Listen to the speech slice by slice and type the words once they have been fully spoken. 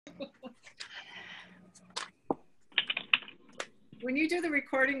When you do the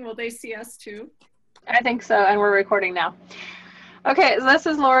recording, will they see us too? I think so, and we're recording now. Okay, so this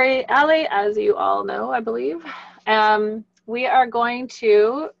is Lori Alley, as you all know, I believe. We are going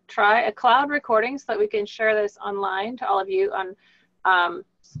to try a cloud recording so that we can share this online to all of you. I'm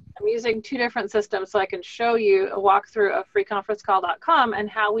using two different systems so I can show you a walkthrough of freeconferencecall.com and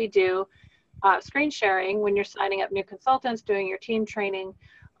how we do screen sharing when you're signing up new consultants, doing your team training,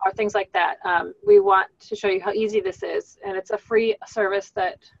 or things like that. We want to show you how easy this is, and it's a free service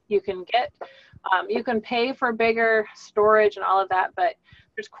that you can get. You can pay for bigger storage and all of that, but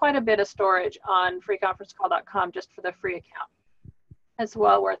there's quite a bit of storage on freeconferencecall.com just for the free account. It's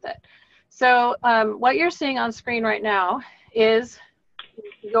well worth it. So what you're seeing on screen right now is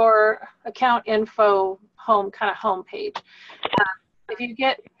your account info home page. If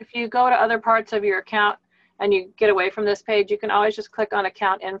you go to other parts of your account and you get away from this page, you can always just click on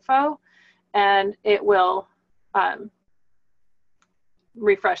account info and it will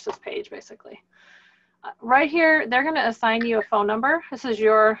refresh this page basically. Right here, they're going to assign you a phone number. This is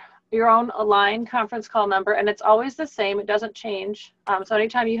your own Align conference call number, and it's always the same. It doesn't change. So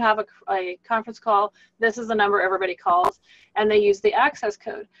anytime you have a conference call, this is the number everybody calls, and they use the access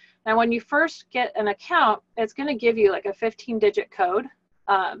code. Now, when you first get an account, it's going to give you like a 15-digit code.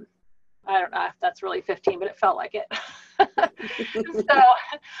 I don't know if that's really 15, but it felt like it.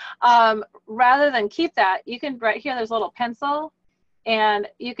 So rather than keep that, you can, right here, there's a little pencil, and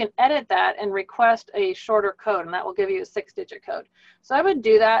you can edit that and request a shorter code, and that will give you a 6-digit code. So I would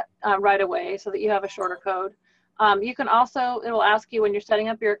do that right away so that you have a shorter code. You can also, it will ask you when you're setting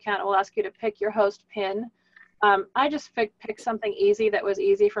up your account, it will ask you to pick your host PIN. I just picked something easy that was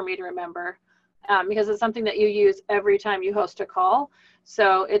easy for me to remember because it's something that you use every time you host a call.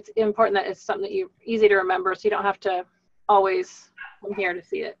 So it's important that it's something that you easy to remember so you don't have to always come here to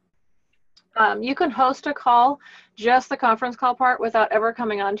see it. You can host a call, just the conference call part, without ever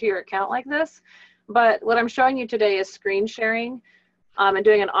coming onto your account like this. But what I'm showing you today is screen sharing and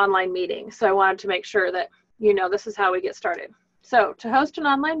doing an online meeting. So I wanted to make sure that you know this is how we get started. So to host an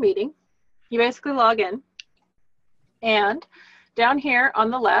online meeting, you basically log in. And down here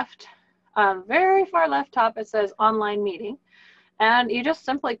on the left, very far left top, it says online meeting. And you just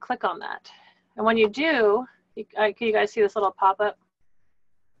simply click on that. And when you do, can you guys see this little pop-up?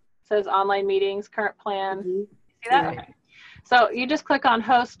 Says online meetings, current plan. Mm-hmm. See that? Okay. So you just click on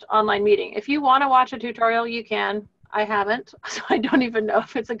host online meeting. If you want to watch a tutorial, you can. I haven't, so I don't even know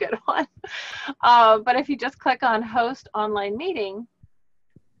if it's a good one. But if you just click on host online meeting,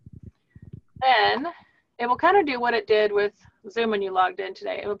 then it will kind of do what it did with Zoom when you logged in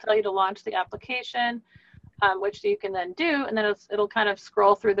today. It will tell you to launch the application, which you can then do, and then it'll kind of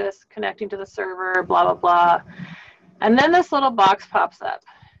scroll through this, connecting to the server, blah, blah, blah. And then this little box pops up.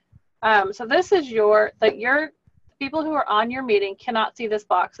 So this is your people who are on your meeting cannot see this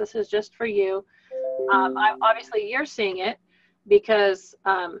box. This is just for you. Obviously you're seeing it because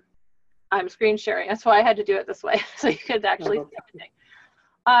I'm screen sharing. That's why I had to do it this way so you could actually see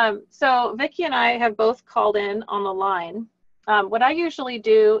everything. So Vicki and I have both called in on the line. What I usually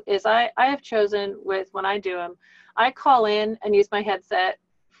do is I have chosen when I do them, I call in and use my headset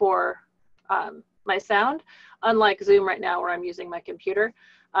for my sound, unlike Zoom right now where I'm using my computer.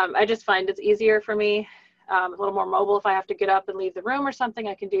 I just find it's easier for me, a little more mobile. If I have to get up and leave the room or something,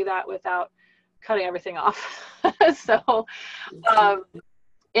 I can do that without cutting everything off. So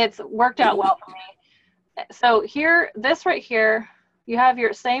it's worked out well for me. So here, this right here, you have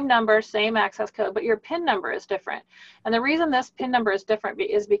your same number, same access code, but your PIN number is different. And the reason this PIN number is different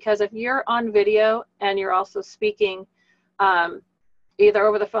is because if you're on video and you're also speaking either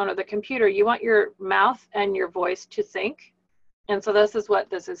over the phone or the computer, you want your mouth and your voice to sync. And so this is what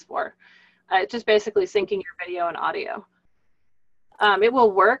this is for. It's just basically syncing your video and audio. It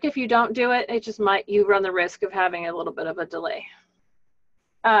will work if you don't do it. It just you run the risk of having a little bit of a delay.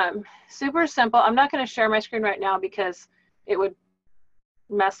 Super simple. I'm not going to share my screen right now because it would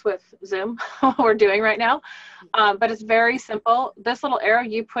mess with Zoom, what we're doing right now. But it's very simple. This little arrow,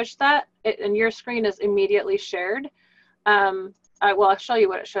 you push that, and your screen is immediately shared. I'll show you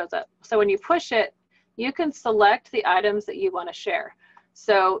what it shows up. So when you push it, you can select the items that you want to share.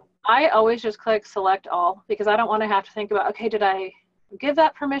 So I always just click select all because I don't want to have to think about, okay, did I give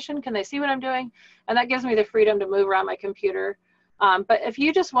that permission? Can they see what I'm doing? And that gives me the freedom to move around my computer. But if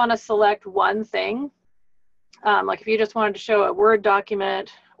you just want to select one thing, like if you just wanted to show a Word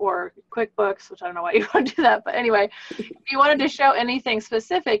document or QuickBooks, which I don't know why you want to do that, but anyway, if you wanted to show anything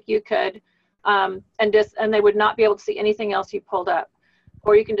specific, you could, and they would not be able to see anything else you pulled up.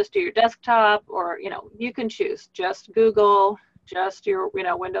 Or you can just do your desktop, or you can choose just Google, just your,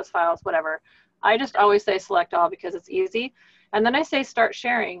 Windows files, whatever. I just always say select all because it's easy. And then I say start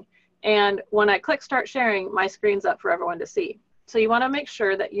sharing. And when I click start sharing, my screen's up for everyone to see. So you want to make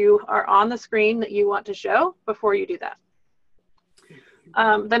sure that you are on the screen that you want to show before you do that.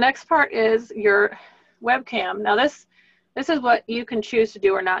 The next part is your webcam. Now this is what you can choose to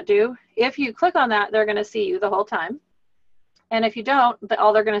do or not do. If you click on that, they're going to see you the whole time. And if you don't,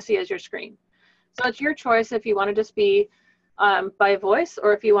 all they're going to see is your screen. So it's your choice if you want to just be by voice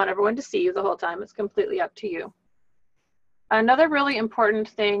or if you want everyone to see you the whole time. It's completely up to you. Another really important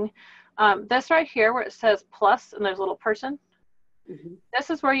thing, this right here where it says plus and there's a little person, this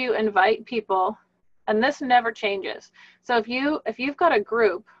is where you invite people, and this never changes. So if you've got a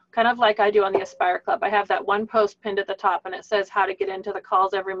group, kind of like I do on the Aspire Club, I have that one post pinned at the top and it says how to get into the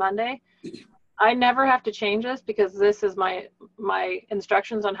calls every Monday. I never have to change this because this is my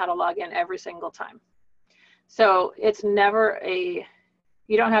instructions on how to log in every single time. So it's never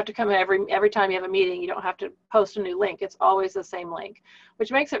you don't have to come in every time you have a meeting, you don't have to post a new link. It's always the same link, which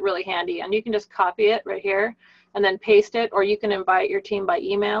makes it really handy. And you can just copy it right here and then paste it, or you can invite your team by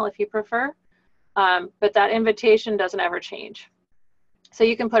email if you prefer. But that invitation doesn't ever change. So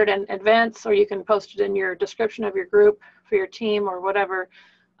you can put it in events, or you can post it in your description of your group for your team or whatever,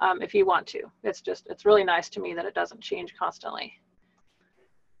 if you want to. It's really nice to me that it doesn't change constantly.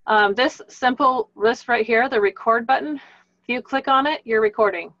 This right here, the record button, if you click on it, you're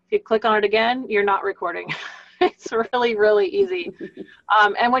recording. If you click on it again, you're not recording. It's really, really easy.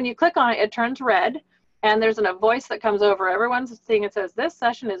 And when you click on it, it turns red, and there's a voice that comes over everyone's thing. It says, this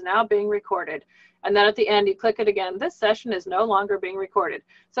session is now being recorded. And then at the end, you click it again. This session is no longer being recorded.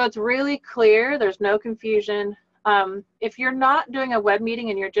 So it's really clear. There's no confusion. If you're not doing a web meeting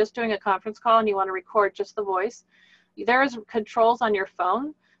and you're just doing a conference call and you want to record just the voice, there's controls on your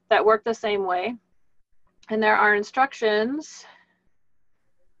phone that work the same way. And there are instructions,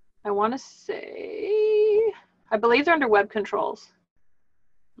 I want to say, I believe they're under web controls.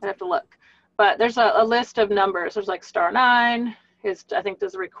 I have to look. But there's a list of numbers. There's like *9 is, I think,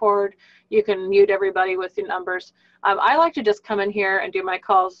 does record. You can mute everybody with the numbers. I like to just come in here and do my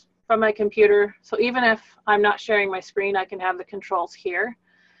calls from my computer. So even if I'm not sharing my screen, I can have the controls here.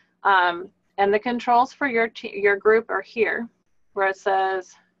 And the controls for your group are here, where it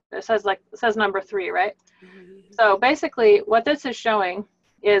says number 3, right? So basically what this is showing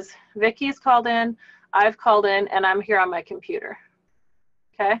is Vicky's called in, I've called in, and I'm here on my computer.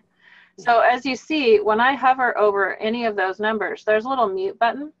 Okay. So as you see, when I hover over any of those numbers, there's a little mute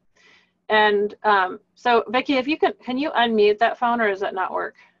button. And so Vicky, if you can you unmute that phone, or does that not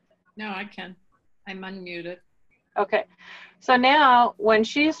work? No, I can. I'm unmuted. Okay. So now when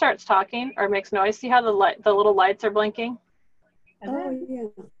she starts talking or makes noise, see how the little lights are blinking? Oh,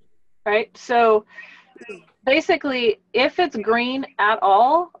 yeah. Right. So basically, if it's green at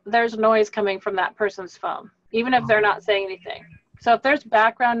all, there's noise coming from that person's phone, even if they're not saying anything. So if there's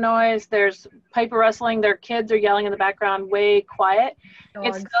background noise, there's paper rustling, their kids are yelling in the background, way quiet,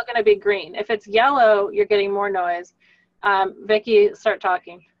 it's still going to be green. If it's yellow, you're getting more noise. Vicki, start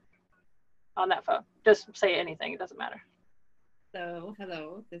talking on that phone. Just say anything. It doesn't matter. So,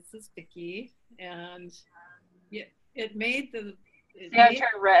 hello, this is Vicki, and it made the... It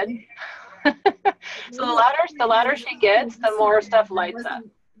turned red. So the louder she gets, the more stuff lights up.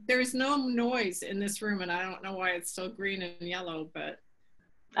 There's no noise in this room, and I don't know why it's so green and yellow, but...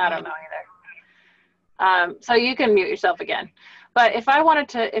 I don't know either. So you can mute yourself again. But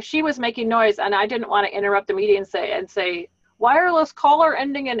if she was making noise and I didn't want to interrupt the meeting and say, wireless caller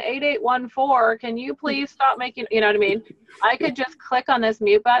ending in 8814, can you please stop making, you know what I mean? I could just click on this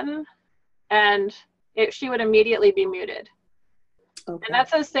mute button and she would immediately be muted. Okay. And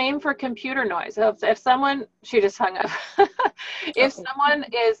that's the same for computer noise. If someone, she just hung up. If someone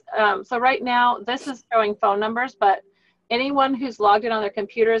is, so right now this is showing phone numbers, but anyone who's logged in on their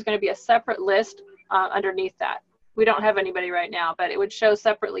computer is going to be a separate list underneath that. We don't have anybody right now, but it would show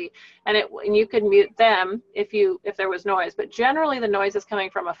separately, and you could mute them if there was noise. But generally, the noise is coming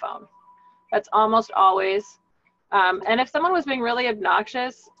from a phone. That's almost always. And if someone was being really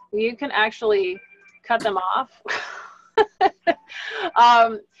obnoxious, you can actually cut them off.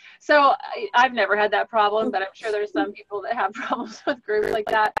 So I've never had that problem, but I'm sure there's some people that have problems with groups like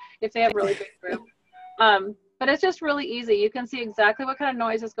that if they have really big groups. But it's just really easy. You can see exactly what kind of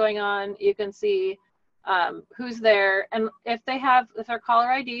noise is going on. You can see who's there, and if their caller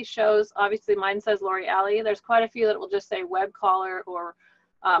ID shows, obviously mine says Lori Alley. There's quite a few that will just say web caller or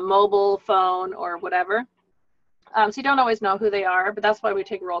mobile phone or whatever. So you don't always know who they are, but that's why we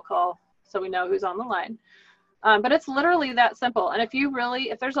take roll call, so we know who's on the line. But it's literally that simple. And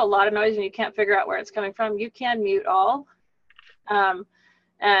if there's a lot of noise and you can't figure out where it's coming from, you can mute all.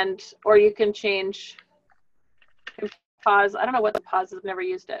 Or you can change, pause. I don't know what the pause is. I've never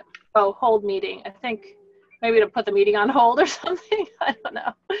used it. Oh, hold meeting. I think maybe to put the meeting on hold or something. I don't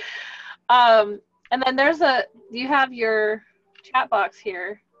know. And then you have your chat box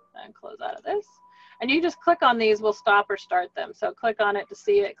here. And close out of this. And you just click on these, we'll stop or start them. So click on it to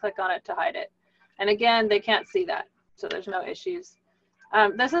see it, click on it to hide it. And again, they can't see that, so there's no issues.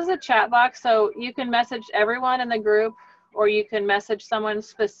 This is a chat box, so you can message everyone in the group, or you can message someone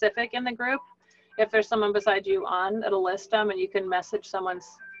specific in the group. If there's someone beside you on, it'll list them and you can message someone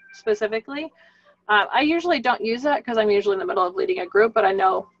specifically. I usually don't use that because I'm usually in the middle of leading a group, but I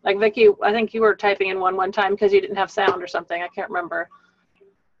know, like Vicki, I think you were typing in one time because you didn't have sound or something, I can't remember.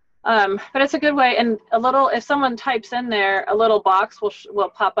 But it's a good way, and if someone types in there, a little box will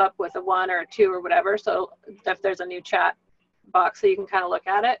pop up with a 1 or a 2 or whatever, so if there's a new chat box, so you can kind of look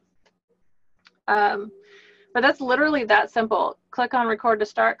at it. But that's literally that simple. Click on record to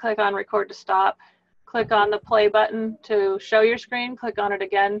start, click on record to stop, click on the play button to show your screen, click on it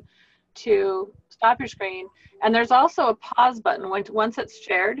again to stop your screen, and there's also a pause button. Once it's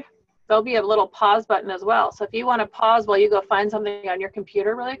shared, there'll be a little pause button as well. So if you want to pause while you go find something on your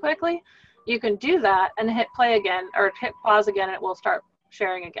computer really quickly, you can do that and hit play again or hit pause again, and it will start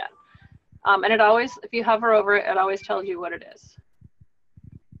sharing again. And it always, if you hover over it, it always tells you what it is.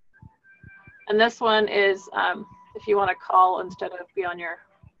 And this one is if you want to call instead of be on your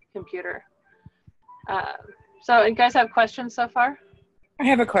computer. So you guys have questions so far? I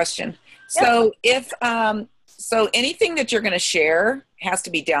have a question. Yep. So if so anything that you're going to share has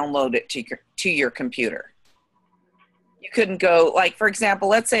to be downloaded to your computer. You couldn't go, like, for example,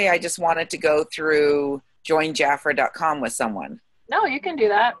 let's say I just wanted to go through joinjafra.com with someone. No, you can do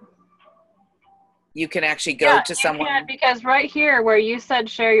that. You can actually go to someone. Can, because right here where you said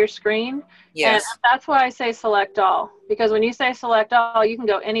share your screen, yes, and that's why I say select all. Because when you say select all, you can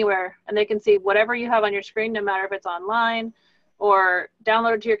go anywhere and they can see whatever you have on your screen, no matter if it's online or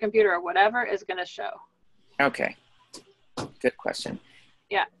downloaded to your computer or whatever, is going to show. Okay. Good question.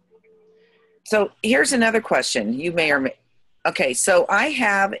 Yeah. So here's another question. You may or may. Okay, so I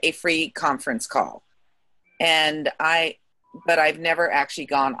have a free conference call, but I've never actually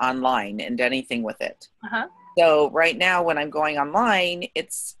gone online and done anything with it. Uh-huh. So right now, when I'm going online,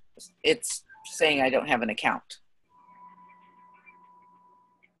 it's saying I don't have an account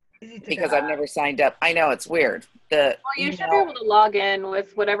because I've never signed up. I know, it's weird. Well, you should be able to log in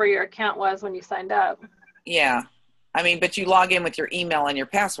with whatever your account was when you signed up. Yeah. I mean, but you log in with your email and your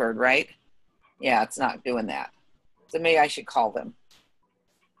password, right? Yeah, it's not doing that. So maybe I should call them.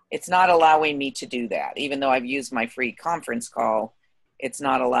 It's not allowing me to do that. Even though I've used my free conference call, it's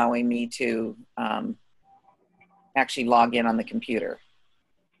not allowing me to actually log in on the computer.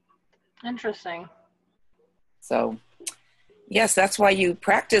 Interesting. So, yes, that's why you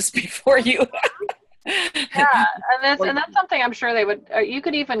practice before you. Yeah, and that's something I'm sure they would. You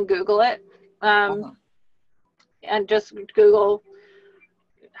could even Google it, and just Google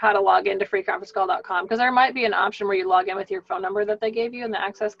how to log into freeconferencecall.com, because there might be an option where you log in with your phone number that they gave you and the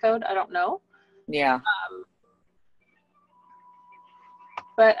access code. I don't know. Yeah.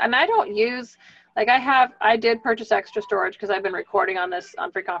 And I don't use, like I did purchase extra storage because I've been recording on this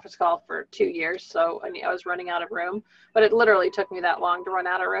on Free Conference Call for 2 years. So I was running out of room, but it literally took me that long to run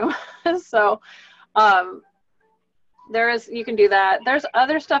out of room. So you can do that. There's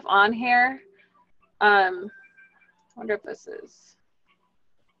other stuff on here. I wonder if this is,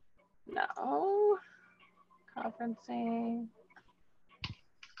 no, conferencing.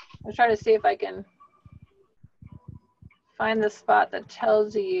 I'll try to see if I can find the spot that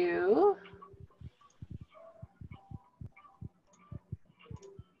tells you.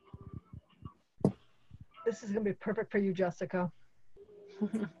 This is going to be perfect for you, Jessica.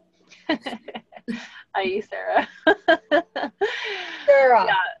 Hi, Sarah. Sarah,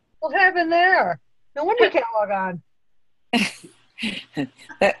 yeah. What happened there? No wonder you can't log on.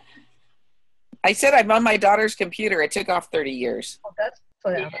 I said I'm on my daughter's computer. It took off 30 years. Oh, that's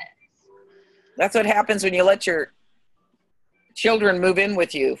what happened. That's what happens when you let your children move in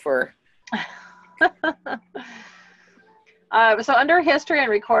with you for. So under history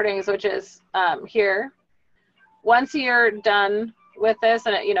and recordings, which is here, once you're done with this,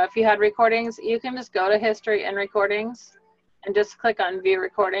 and if you had recordings, you can just go to history and recordings and just click on view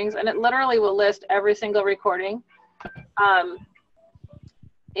recordings, and it literally will list every single recording.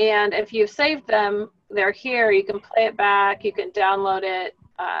 And if you've saved them, they're here. You can play it back. You can download it.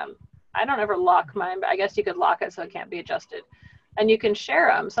 I don't ever lock mine, but I guess you could lock it so it can't be adjusted. And you can share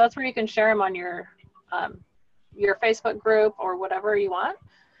them. So that's where you can share them on your Facebook group or whatever you want.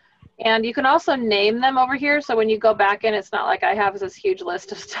 And you can also name them over here. So when you go back in, it's not like I have this huge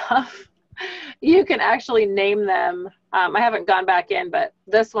list of stuff. You can actually name them. I haven't gone back in, but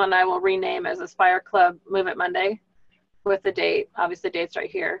this one I will rename as Aspire Club Move It Monday with the date. Obviously the date's right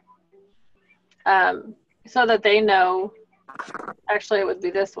here. So that they know, actually it would be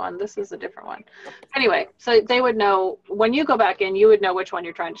this one. This is a different one. Anyway, so they would know when you go back in, you would know which one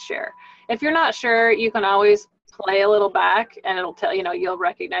you're trying to share. If you're not sure, you can always play a little back and it'll tell, you know, you'll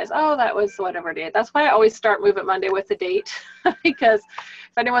recognize, oh, that was whatever date. That's why I always start Move It Monday with the date because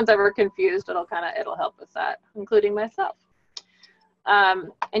if anyone's ever confused, it'll help with that, including myself.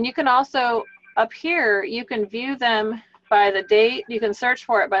 And you can also, up here, you can view them by the date. You can search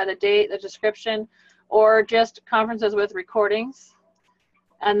for it by the date, the description, or just conferences with recordings.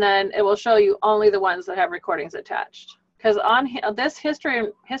 And then it will show you only the ones that have recordings attached. Because on this history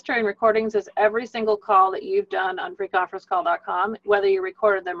and recordings is every single call that you've done on freeconferencecall.com, whether you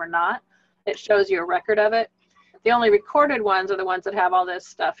recorded them or not. It shows you a record of it. The only recorded ones are the ones that have all this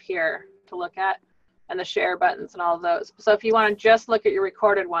stuff here to look at and the share buttons and all of those. So if you want to just look at your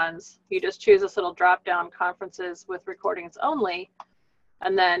recorded ones, you just choose this little drop down conferences with recordings only,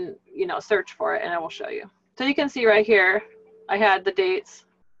 and then, you know, search for it and it will show you. So you can see right here, I had the dates,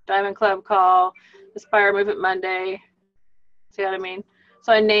 Diamond Club call, Aspire Move It Monday. See what I mean?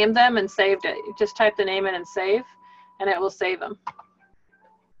 So I named them and saved it. You just type the name in and save, and it will save them.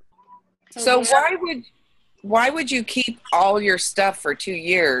 So why would you keep all your stuff for 2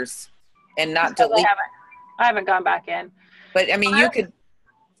 years and not delete? I haven't gone back in. But I mean,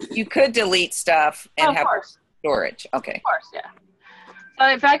 you could delete stuff and have storage. Okay. Of course, yeah. So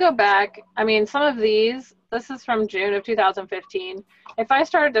if I go back, I mean, some of these, this is from June of 2015. If I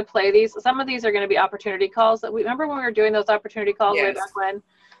started to play these, some of these are going to be opportunity calls that we remember when we were doing those opportunity calls way back when.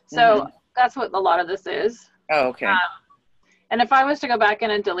 So that's what a lot of this is. Oh, okay. And if I was to go back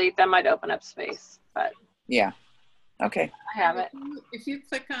in and delete them, I'd open up space. But yeah. Okay. I have it. If you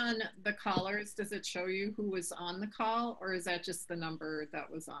click on the callers, does it show you who was on the call, or is that just the number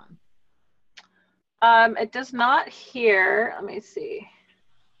that was on? It does not here. Let me see.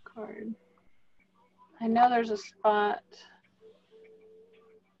 Card. I know there's a spot.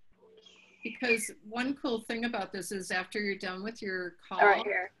 Because one cool thing about this is after you're done with your call, Right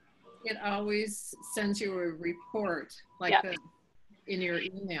here. it always sends you a report like in your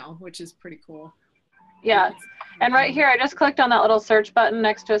email, which is pretty cool. Yeah. And right here, I just clicked on that little search button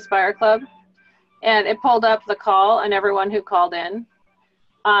next to Aspire Club, and it pulled up the call and everyone who called in.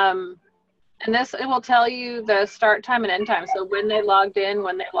 And this, it will tell you the start time and end time. So when they logged in,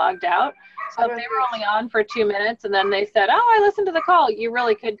 when they logged out. So if they were only on for 2 minutes and then they said, oh, I listened to the call, you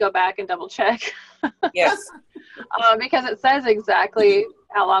really could go back and double check. Yes. Because it says exactly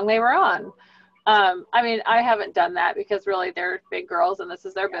how long they were on. I mean, I haven't done that because really they're big girls and this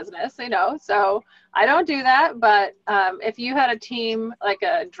is their business, you know, so I don't do that. But if you had a team, like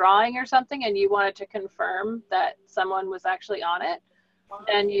a drawing or something, and you wanted to confirm that someone was actually on it,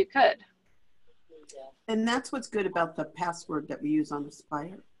 then you could. And that's what's good about the password that we use on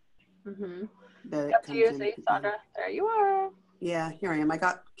Aspire. Mm-hmm. That to you, see, Sandra. There you are. Yeah, here I am. I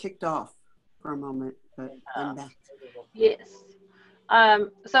got kicked off for a moment, but I'm back. Yes.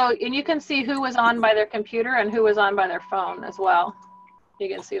 So, and you can see who was on by their computer and who was on by their phone as well. You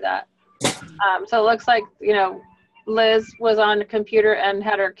can see that. So it looks like, you know, Liz was on the computer and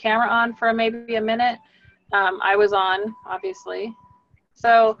had her camera on for maybe a minute. I was on, obviously.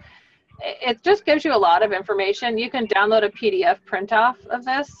 So it just gives you a lot of information. You can download a PDF print-off of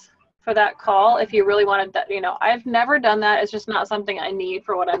this for that call if you really wanted that. You know, I've never done that. It's just not something I need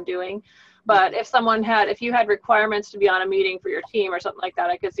for what I'm doing. But if someone had, if you had requirements to be on a meeting for your team or something like that,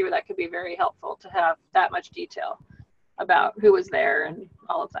 I could see where that could be very helpful to have that much detail about who was there and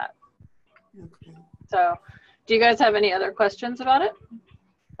all of that. Okay. So do you guys have any other questions about it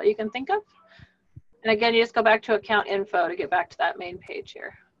that you can think of? And again, you just go back to account info to get back to that main page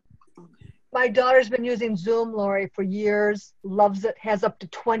here. My daughter's been using Zoom, Lori, for years, loves it, has up to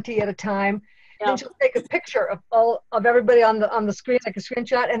 20 at a time. Yeah. Then she'll take a picture of all of everybody on the screen, like a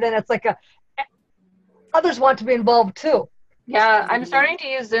screenshot, and then it's like others want to be involved too. Yeah, I'm starting to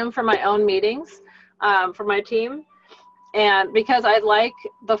use Zoom for my own meetings for my team. And because I like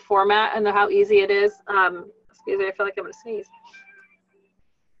the format and how easy it is, excuse me, I feel like I'm gonna sneeze.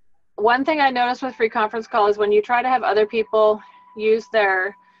 One thing I noticed with Free Conference Call is when you try to have other people use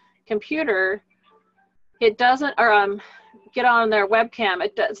their computer, it doesn't, or get on their webcam,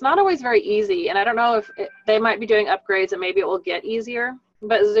 it's not always very easy. And I don't know if they might be doing upgrades and maybe it will get easier,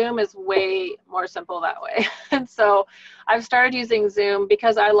 but Zoom is way more simple that way. And so I've started using Zoom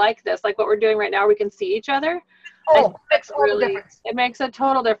because I like this, like what we're doing right now, we can see each other. Oh, makes all the really, difference. it makes a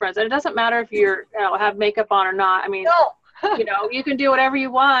total difference. And it doesn't matter if you're, have makeup on or not. I mean, No. you can do whatever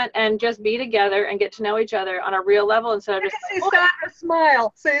you want and just be together and get to know each other on a real level instead of You just can see Sandra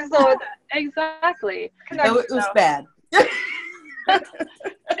smile. See, so exactly. No, it was bad.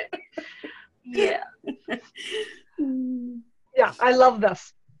 Yeah. yeah, I love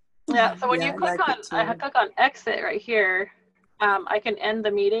this. Yeah. So when Yeah, you I click like on, it too. I click on exit right here, I can end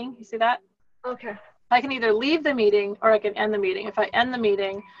the meeting. You see that? Okay. I can either leave the meeting or I can end the meeting. If I end the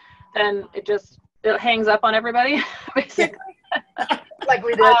meeting, then it hangs up on everybody, basically. Like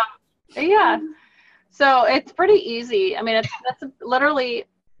we did. Yeah. So it's pretty easy. I mean, that's literally,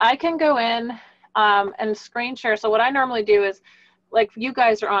 I can go in and screen share. So what I normally do is, like, you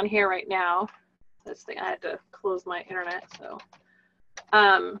guys are on here right now. This thing, I had to close my internet.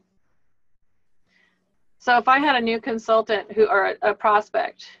 So if I had a new consultant or a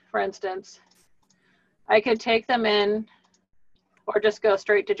prospect, for instance, I could take them in or just go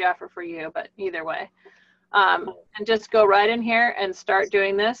straight to Jeff or for you, but either way. And just go right in here and start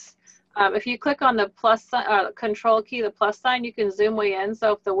doing this. If you click on the plus control key, the plus sign, you can zoom way in.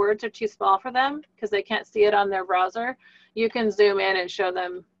 So if the words are too small for them because they can't see it on their browser, you can zoom in and show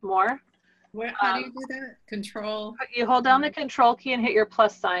them more. How do you do that? Control? You hold down the control key and hit your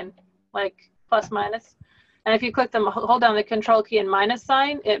plus sign, like plus minus. And if you click them, hold down the control key and minus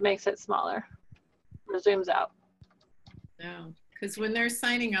sign, it makes it smaller. It zooms out. No, because when they're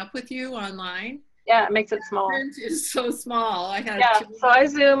signing up with you online, yeah, it makes it small. Print is so small. I had so I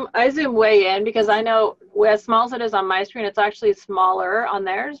zoom way in because I know as small as it is on my screen, it's actually smaller on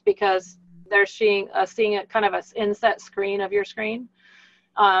theirs because they're seeing a kind of an inset screen of your screen.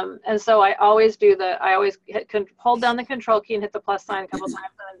 And so I always hold down the control key and hit the plus sign a couple times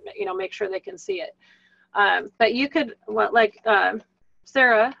and make sure they can see it. But you could,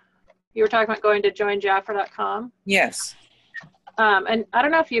 Sarah, you were talking about going to joinjafra.com. Yes. And I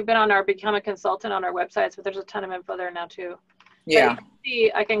don't know if you've been on our Become a Consultant on our websites, but there's a ton of info there now too. Yeah. But you can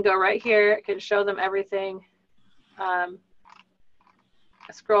see, I can go right here. I can show them everything.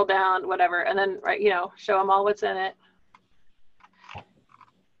 Scroll down, whatever, and then show them all what's in it.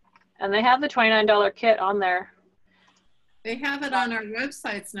 And they have the $29 kit on there. They have it on our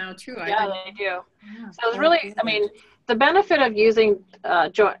websites now too. Yeah, they do. Yeah. So it's really, I mean, the benefit of using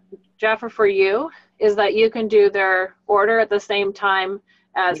Jafra for You is that you can do their order at the same time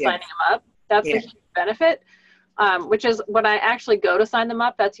as signing them up. That's a huge benefit, which is when I actually go to sign them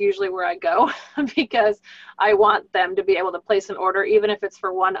up, that's usually where I go because I want them to be able to place an order, even if it's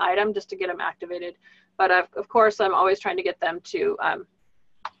for one item, just to get them activated. But of course, I'm always trying to get them to,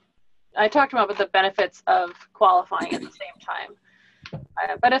 I talked about the benefits of qualifying at the same time.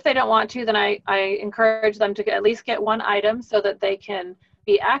 But if they don't want to, then I encourage them to at least get one item so that they can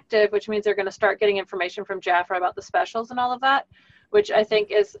be active, which means they're going to start getting information from Jafra about the specials and all of that, which I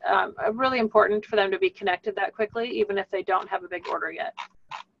think is really important for them to be connected that quickly, even if they don't have a big order yet.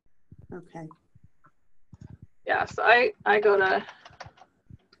 Okay. Yeah, so I go to...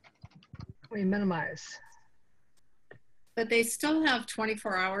 We minimize. But they still have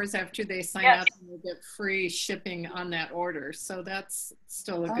 24 hours after they sign up and they get free shipping on that order. So that's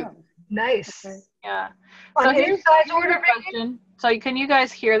still a good. Nice. Okay. Yeah. On So any here's size a order, question. So can you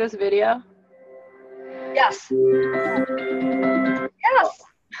guys hear this video? Yes. Yes.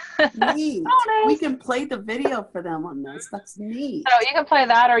 Neat. Oh, nice. We can play the video for them on this. That's neat. So you can play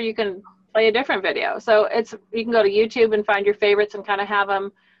that, or you can play a different video. So you can go to YouTube and find your favorites and kind of have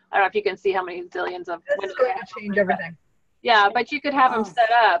them. I don't know if you can see how many zillions of This is windows. going to change everything. Yeah, but you could have them Oh. set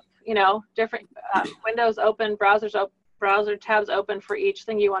up, different windows open, browser tabs open for each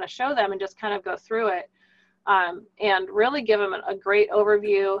thing you want to show them and just kind of go through it and really give them a great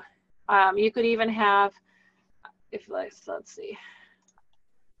overview. You could even have, let's see.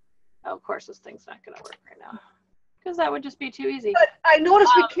 Oh, of course, this thing's not going to work right now because that would just be too easy. But I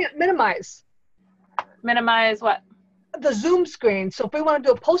noticed we can't minimize Minimize what? the Zoom screen. So if we want to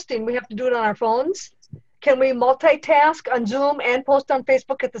do a posting, we have to do it on our phones. Can we multitask on Zoom and post on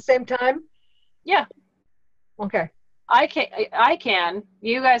Facebook at the same time? Yeah, Okay. I can.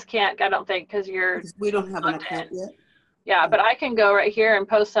 You guys can't, I don't think, because you're, Because we don't have an Okay. account yet. yeah, but I can go right here and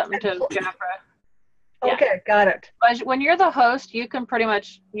post something to Jafra. Yeah. Okay, got it. But when you're the host, you can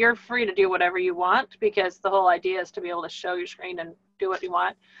you're free to do whatever you want because the whole idea is to be able to show your screen and do what you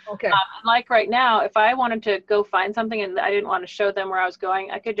want. Okay. Like right now, if I wanted to go find something and I didn't want to show them where I was going,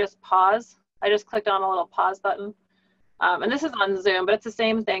 I could just pause. I just clicked on a little pause button. And this is on Zoom, but it's the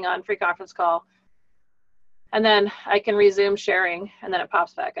same thing on Free Conference Call. And then I can resume sharing and then it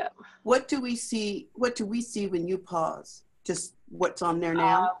pops back up. What do we see when you pause? Just what's on there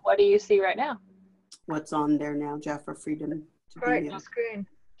now? What do you see right now? what's on there now, Jeff, for freedom to Right, be no you. screen.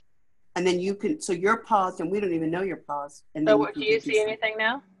 And then you can, so you're paused and we don't even know you're paused. And So then what, do you see anything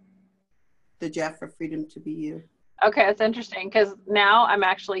now? The Jeff for freedom to be you. Okay, that's interesting because now I'm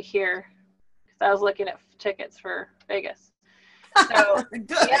actually here because I was looking at tickets for Vegas. So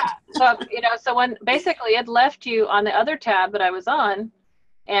Good. yeah, so so when basically it left you on the other tab that I was on,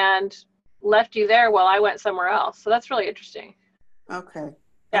 and left you there while I went somewhere else. So that's really interesting. Okay.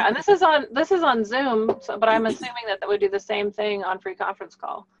 Yeah, and this is on Zoom, so, but I'm assuming that would do the same thing on free conference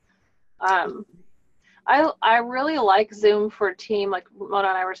call. I really like Zoom for a team, like Mona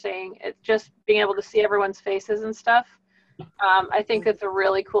and I were saying. It's just being able to see everyone's faces and stuff. I think it's a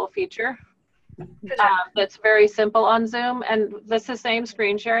really cool feature. That's very simple on Zoom, and that's the same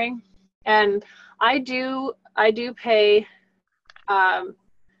screen sharing. And I do pay a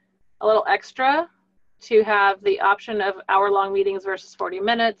little extra to have the option of hour-long meetings versus 40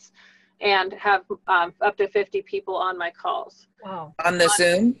 minutes, and have up to 50 people on my calls. Wow. On the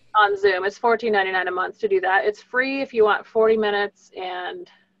Zoom? On Zoom. It's $14.99 a month to do that. It's free if you want 40 minutes and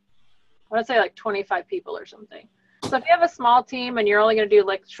I want to say like 25 people or something. So if you have a small team and you're only going to do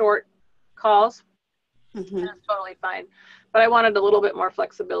like short calls, Mhm. that's totally fine. But I wanted a little bit more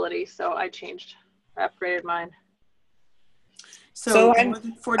flexibility, so I upgraded mine. So more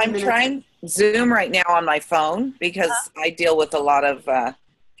than 40 I'm minutes. trying Zoom right now on my phone because I deal with a lot of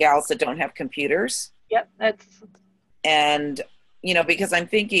gals that don't have computers. Yep, that's And, because I'm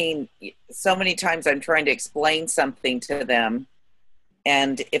thinking so many times I'm trying to explain something to them.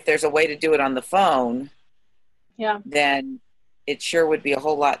 And if there's a way to do it on the phone, yeah. then it sure would be a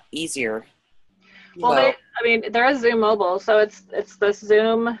whole lot easier. Well, there is Zoom Mobile, so it's this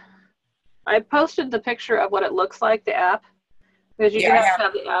Zoom. I posted the picture of what it looks like, the app, because you do have to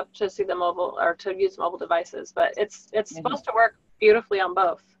have the app to see the mobile or to use mobile devices. But it's supposed to work beautifully on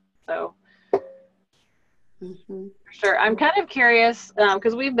both. So Mhm. for sure, I'm kind of curious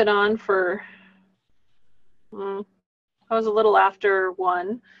because we've been on for I was a little after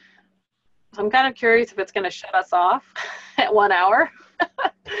 1. So I'm kind of curious if it's going to shut us off at 1 hour.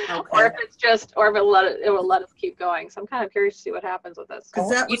 Or if it's just, or if it will let us keep going. So I'm kind of curious to see what happens with this. Because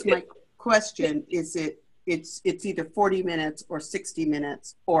that was my question. Is it's either 40 minutes or 60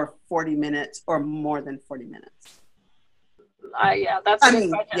 minutes or 40 minutes or more than 40 minutes? Yeah, that's a good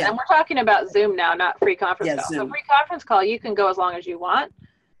question. Yeah. And we're talking about Zoom now, not free conference call. Zoom. So free conference call, you can go as long as you want.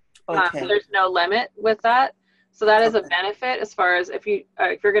 Okay. There's no limit with that. So that is a benefit as far as if you're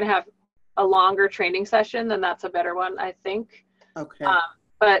going to have a longer training session, then that's a better one, I think. Okay.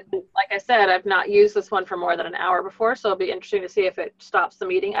 But like I said, I've not used this one for more than an hour before, so it'll be interesting to see if it stops the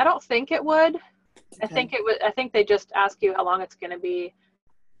meeting. I don't think it would. I think it would. I think they just ask you how long it's going to be.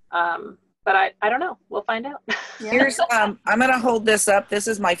 But I don't know. We'll find out. Yeah. Here's I'm going to hold this up. This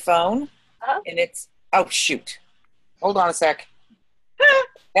is my phone, and it's shoot. Hold on a sec.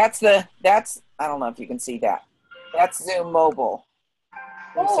 That's I don't know if you can see that. That's Zoom Mobile.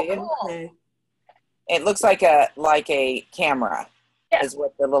 Can you see it? Okay. It looks like a camera. Yeah. Is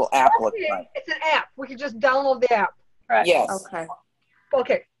what the little app looks like. It's an app. We can just download the app. Right. Yes. Okay.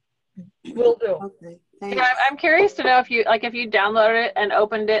 Okay. Will do. Okay. Thanks. Yeah, I'm curious to know if you downloaded it and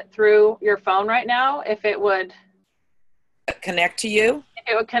opened it through your phone right now, if it would Connect to you?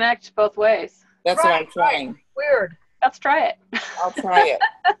 connect both ways. That's what I'm trying. Weird. Let's try it. I'll try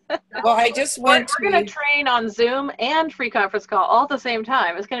it. Well, I just We're went going to train on Zoom and free conference call all at the same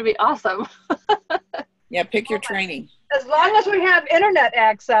time. It's going to be awesome. Yeah, pick your training. As long as we have internet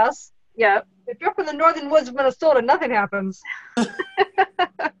access. Yeah. If you're up in the northern woods of Minnesota, nothing happens.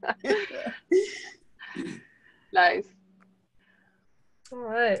 Nice. All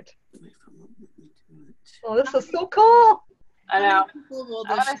right. Oh, this is so cool. I know. People will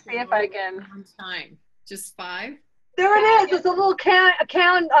I this want to see if I can. one time? Just 5? There it is. It's a little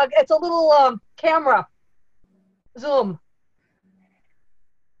it's a little camera. Zoom.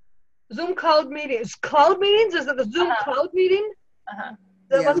 Zoom cloud meetings. Cloud meetings? Is it the Zoom cloud meeting? Uh-huh. Is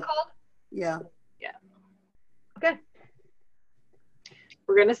that what Yeah. it's called? Yeah. Okay.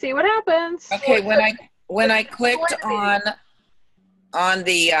 We're going to see what happens. Okay, when I clicked on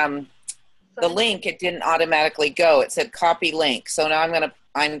the link, it didn't automatically go. It said copy link. So now I'm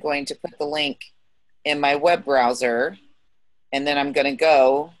going to put the link in my web browser, and then I'm going to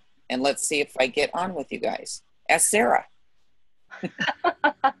go and let's see if I get on with you guys. Ask Sarah.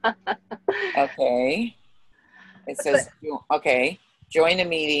 Okay. It says, okay, join a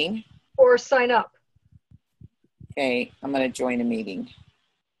meeting. Or sign up. Okay, I'm going to join a meeting.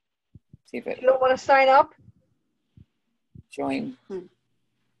 See if it You don't want to sign up? join.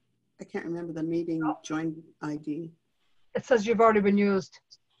 I can't remember the meeting join ID. It says you've already been used.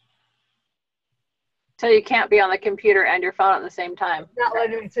 So you can't be on the computer and your phone at the same time. Not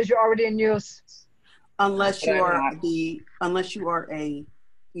letting it says you're already in use. Unless you But I'm are not. you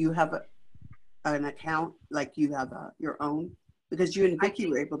have an account, like you have your own, because you and Vicky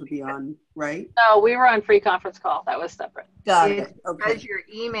were able to be on, right? No, we were on free conference call. That was separate. Got It's it. Okay. because your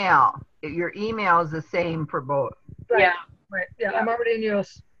email is the same for both. Right. Yeah, Right. Yeah, Yeah. I'm already in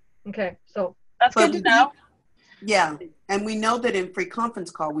use. Okay, so that's But good to know. Yeah, and we know that in free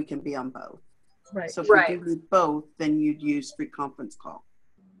conference call we can be on both. right. So if Right. we do need both, then you'd use free conference call.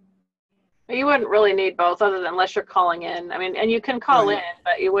 You wouldn't really need both, other than unless you're calling in. I mean, and you can call Right. in,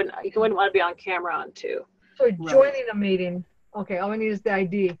 but you wouldn't want to be on camera on too. So joining a meeting. Okay, all we need is the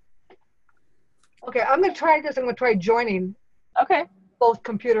ID. Okay, I'm gonna try this. I'm gonna try joining Okay. both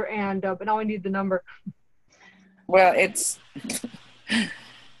computer and, but now I need the number. Well, it's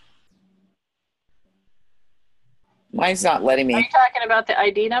mine's not letting Are me. you talking about the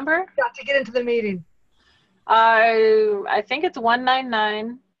ID number? Got to get into the meeting. I think it's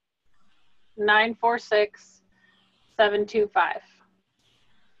 199-946-725.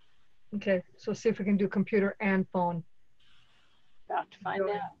 Okay, so see if we can do computer and phone. Got to find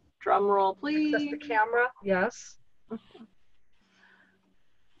out. Drum roll, Access please. the camera, yes.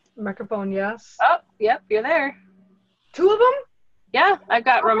 Microphone, yes. Oh, yep, you're there. 2 of them? Yeah, I've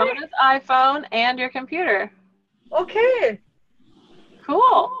got Okay. Ramona's iPhone and your computer. Okay.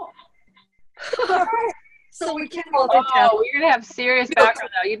 Cool. So we can multitask. Oh, we're gonna have serious background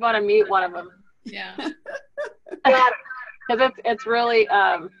though. You'd want to mute one of them Yeah. Got it. because it's really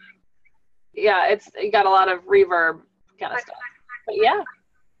yeah, it's you got a lot of reverb kind of stuff. But yeah,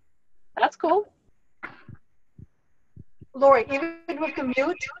 that's cool. Lori, even with the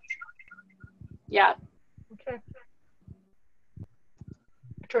mute? Yeah. Okay.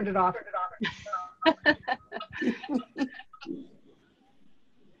 I turned it off.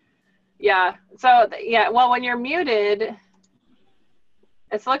 Yeah. So yeah, well, when you're muted,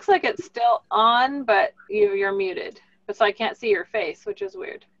 it looks like it's still on, but you're muted. So I can't see your face, which is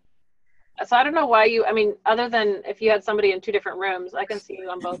weird. So I don't know why I mean, other than if you had somebody in 2 different rooms, I can see you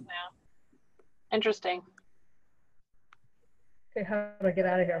on both now. Interesting. Okay, how do I get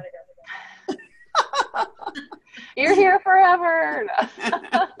out of here? You're here forever.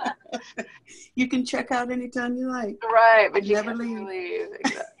 You can check out anytime you like. Right, but you Never can't leave. leave.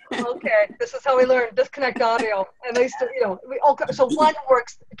 Exactly. Okay, this is how we learn. Disconnect audio. And they still, so one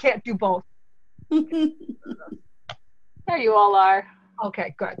works, can't do both. There you all are.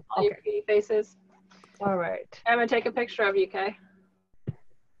 Okay, good. All your Okay, pretty faces. all right. I'm gonna take a picture of you, Kay.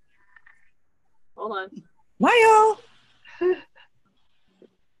 Hold on. Smile.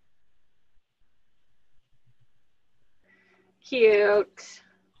 Cute.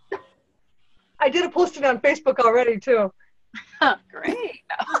 I did a posting on Facebook already too. Great.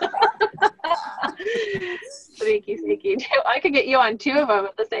 Sneaky, sneaky. I could get you on 2 of them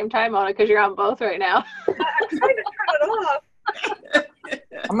at the same time, Mona, because you're on both right now. I'm trying to turn it off.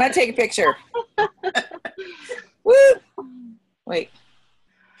 I'm gonna take a picture. Woo! Wait.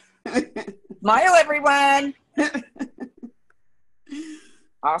 Smile, everyone.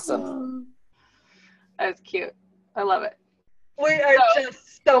 Awesome. That's cute. I love it. We are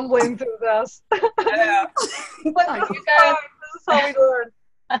just stumbling through this. But You this guys- is how we learn.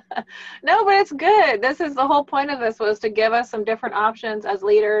 No, but it's good. This is the whole point of this, was to give us some different options as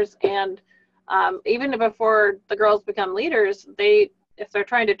leaders, and even before the girls become leaders, if they're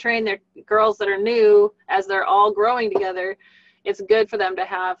trying to train their girls that are new as they're all growing together, it's good for them to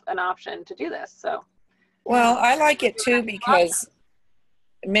have an option to do this. So Well, I like it too because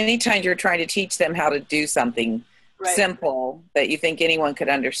many times you're trying to teach them how to do something right. simple that you think anyone could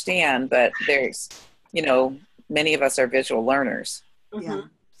understand, but there's, many of us are visual learners. Yeah.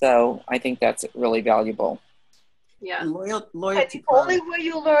 So I think that's really valuable. Yeah. And And loyalty the club. only way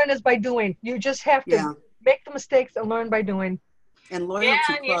you learn is by doing. You just have to Yeah. make the mistakes and learn by doing. And loyalty Yeah,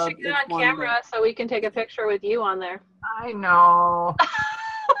 and you club should is get on one camera so we can take a picture with you on there. I know.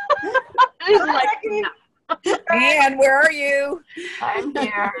 She's like, no. And where are you? I'm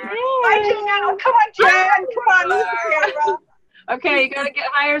here. Hi, Jan. Come on, Jan. Come on, use the camera. Okay, you gotta get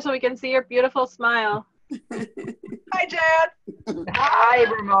higher so we can see your beautiful smile. Hi, Jan. Hi,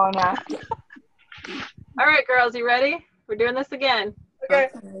 Ramona. All right, girls, you ready? We're doing this again. Okay.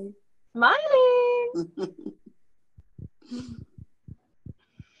 Smiling.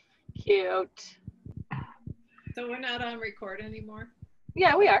 Cute. So we're not on record anymore?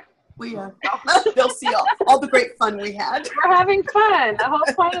 Yeah, we are. We are. They'll see all the great fun we had. We're having fun. The whole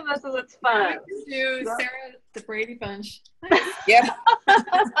point of this is it's fun. Do Sarah, the Brady Bunch. Yep. We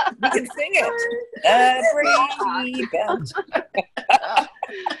can sing it. The Brady Bunch.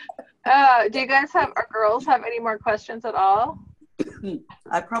 Do you guys have, our girls have any more questions at all?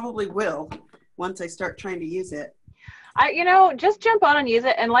 I probably will once I start trying to use it. Just jump on and use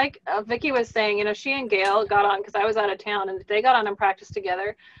it. And like Vicki was saying, she and Gail got on because I was out of town and they got on and practiced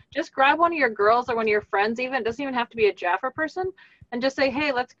together. Just grab one of your girls or one of your friends even. It doesn't even have to be a Jaffa person. And just say,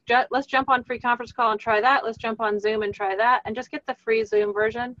 hey, let's jump on free conference call and try that. Let's jump on Zoom and try that. And just get the free Zoom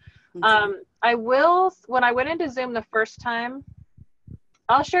version. I will, when I went into Zoom the first time,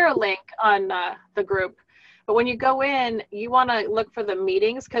 I'll share a link on the group. But when you go in, you want to look for the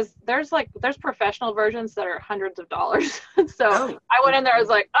meetings because there's professional versions that are hundreds of dollars. So I went in there, I was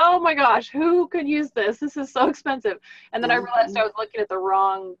like, oh my gosh, who could use this? This is so expensive. And then I realized I was looking at the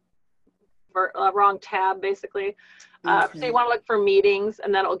wrong tab, basically. So you want to look for meetings,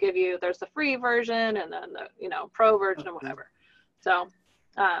 and then it'll give you, there's the free version and then the pro version and whatever. So,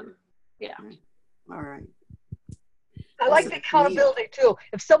 yeah. All right. I like the accountability too.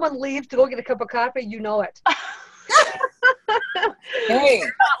 If someone leaves to go get a cup of coffee, you know it. Hey, You're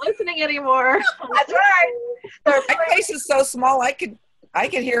not listening anymore. That's right. my place is so small. I could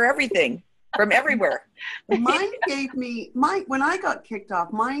hear everything from everywhere. Mine gave me when I got kicked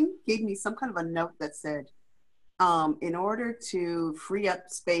off. Mine gave me some kind of a note that said, in order to free up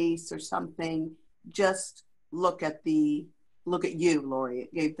space or something, just look at you, Lori.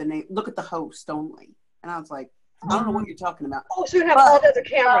 It gave the name. Look at the host only. And I was like, I don't know what you're talking about. Oh, so you have all the other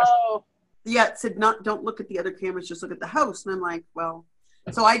cameras. Yeah, it said don't look at the other cameras, just look at the host. And I'm like, well,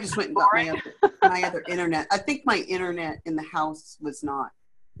 so I just went and got my other internet. I think my internet in the house was not.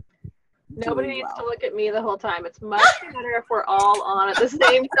 Nobody needs to look at me the whole time. It's much better if we're all on at the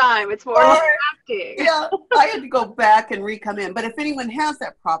same time. It's more distracting. Yeah, I had to go back and re-come in. But if anyone has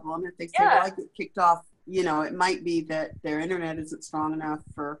that problem, if they say, well, I get kicked off, it might be that their internet isn't strong enough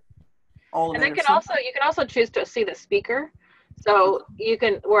for all of it. And you can also choose to see the speaker. So you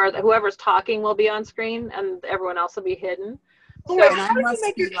can, where whoever's talking will be on screen and everyone else will be hidden. So how did you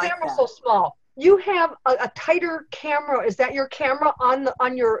make your camera so small? You have a tighter camera. Is that your camera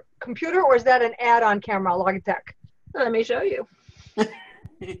on your computer, or is that an add-on camera, Logitech? Let me show you.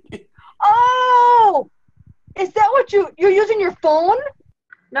 Oh, is that what you're using your phone?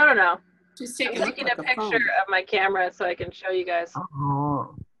 No. Just I'm taking a picture of my camera so I can show you guys.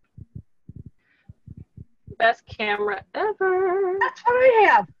 Oh. Best camera ever. That's what I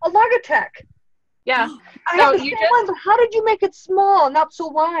have, a Logitech. Yeah. I have the same one, but how did you make it small, not so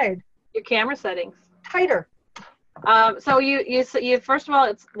wide? Your camera settings. Tighter. So you first of all,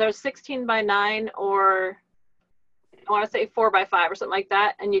 there's 16 by 9 or I want to say 4 by 5 or something like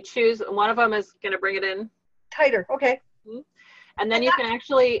that, and you choose one of them is going to bring it in tighter. Okay. And then you can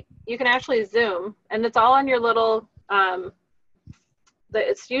actually zoom, and it's all on your little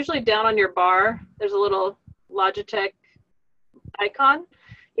it's usually down on your bar. There's a little Logitech icon.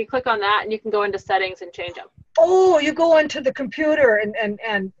 You click on that and you can go into settings and change them. Oh, you go into the computer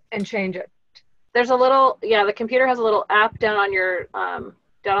and change it. There's a little, the computer has a little app down on your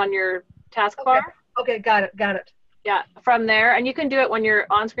taskbar. Okay, got it. Yeah, from there, and you can do it when you're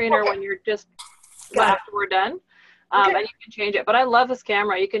on screen or when you're just after we're done, and you can change it. But I love this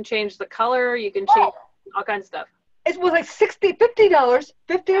camera. You can change the color. You can change all kinds of stuff. It was like $50 or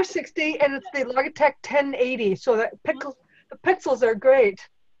 60, and it's the Logitech 1080. So the pixels are great.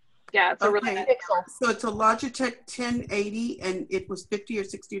 Yeah, it's a really pixel. So it's a Logitech 1080, and it was $50 or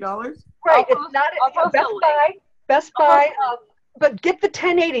 $60. Right. It's not Best Buy. But get the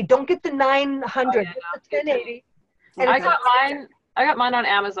 1080. Don't get the 900. Get the 1080. I got mine on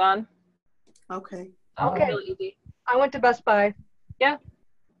Amazon. Okay. Okay. Really easy. I went to Best Buy. Yeah.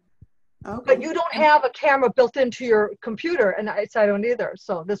 Okay. But you don't have a camera built into your computer, and I don't either.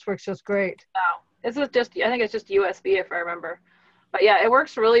 So this works just great. No, this is just, I think it's just USB if I remember. But yeah, it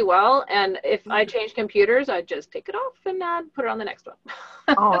works really well. And if I change computers, I just take it off and put it on the next one.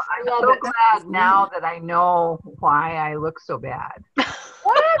 Oh, I'm so glad now that I know why I look so bad.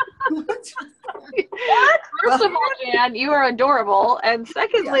 What? First of all, Jan, you are adorable. And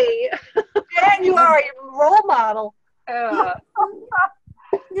secondly, Jan, you are a role model. The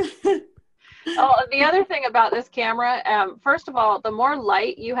other thing about this camera, first of all, the more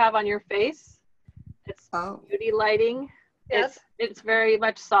light you have on your face, it's beauty lighting. Yes. It's very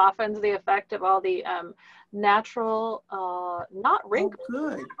much softens the effect of all the natural, not wrinkles.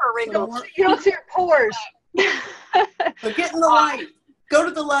 Good. Or wrinkles. So you don't see your pores. So get in the light. Go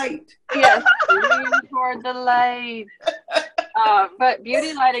to the light. Yes, lean toward the light. But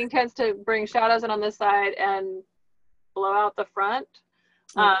beauty lighting tends to bring shadows in on this side and blow out the front.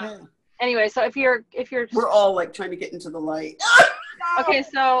 Okay. Anyway, so if you're we're all like trying to get into the light. Okay,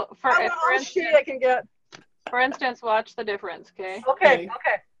 so for I can get. instance, watch the difference. Okay. Okay.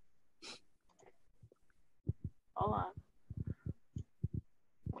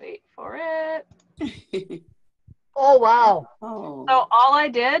 for it. Oh, wow. Oh. So all I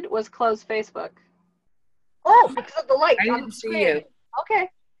did was close Facebook. Oh, because of the light I on didn't the see screen. you. Okay.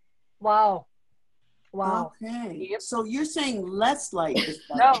 Wow. Wow. Okay. Yep. So you're saying less light is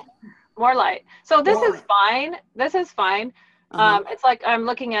better? No, more light. So this More. is fine. This is fine. Uh-huh. It's like I'm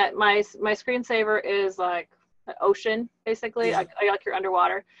looking at my screensaver is like an ocean, basically. Yeah. I like you're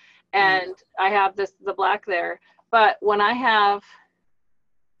underwater, and I have the black there. But when I have,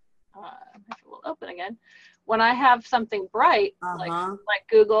 if it will open again, when I have something bright like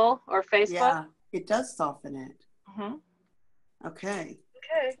Google or Facebook, Yeah, it does soften it. mm-hmm. Okay.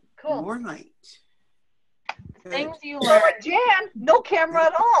 Okay, cool. More light. Good. Things you So learn. with Jan, no camera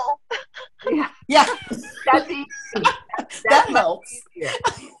at all. Yeah, That's easy. that helps. Yeah.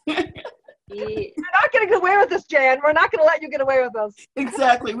 You're not going to get away with this, Jan. We're not going to let you get away with this.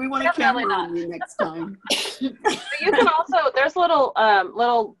 Exactly. We want a Definitely camera not. on you next time. But you can also, there's little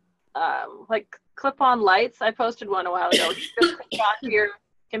like clip-on lights. I posted one a while ago. You just click onto your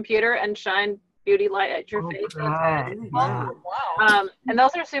computer and shine beauty light at your face. Good. Yeah. Wow. And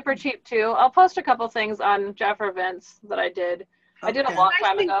those are super cheap too. I'll post a couple things on Jaffa events that I did. I did a Okay. long Nice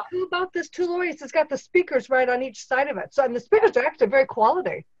time thing ago. too about this too, Lori, is it's got the speakers right on each side of it. So, and the speakers are actually very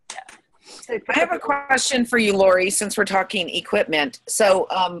quality. Yeah. I have a question for you, Lori, since we're talking equipment. So,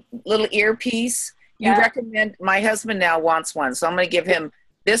 little earpiece, you Yeah. recommend, my husband now wants one, so I'm going to give him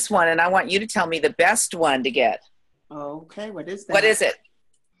this one, and I want you to tell me the best one to get. Okay, what is that? What is it?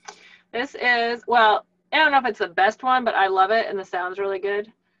 This is, well, I don't know if it's the best one, but I love it and the sound's really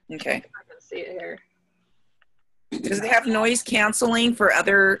good. Okay. I can see it here. Does it have noise canceling for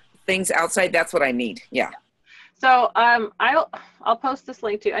other things outside? That's what I need. Yeah. So I'll post this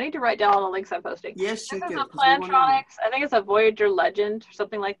link too. I need to write down all the links I'm posting. Yes, you This do. is a 'cause we wanna know. Plantronics. I think it's a Voyager Legend or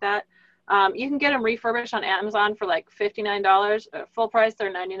something like that. You can get them refurbished on Amazon for like $59. Full price, they're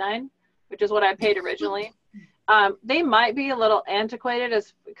 $99, which is what I paid originally. They might be a little antiquated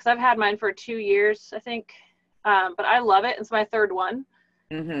because I've had mine for 2 years, I think. But I love it. It's my third one.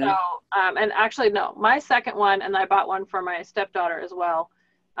 Mm-hmm. So, and actually, no, my second one, and I bought one for my stepdaughter as well.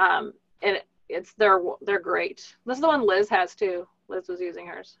 And they're great. This is the one Liz has too. Liz was using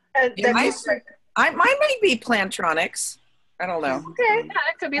hers. And Yeah, that's mine might be Plantronics. I don't know. okay. Yeah,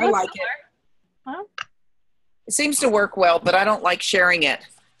 it could be. I like similar. It seems to work well, but I don't like sharing it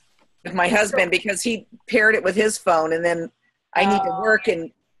with my husband because he paired it with his phone, and then I need to work, and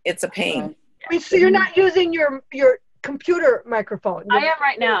it's a pain. Wait, so you're not using your computer microphone? I am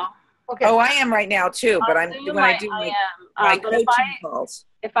right now. Okay. Oh, I am right now too, but On I'm Zoom, when I do my but coaching calls.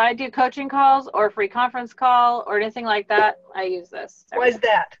 if I do coaching calls or free conference call or anything like that, I use this. Why is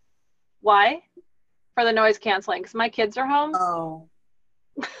that? Why? For the noise canceling, because my kids are home. Oh,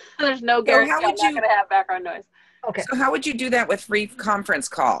 There's no guarantee I'm would not you- going to have background noise. Okay. So how would you do that with free conference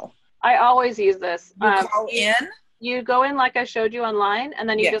call? I always use this. You call in? You go in like I showed you online, and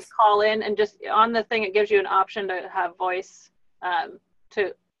then you Yes. just call in, and just on the thing it gives you an option to have voice,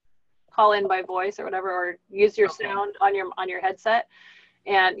 to call in by voice or whatever, or use your sound on your headset,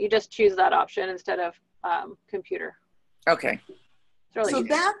 and you just choose that option instead of computer. Okay. It's really so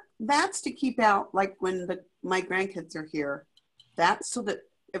easy. that's to keep out, like when my grandkids are here, that's so that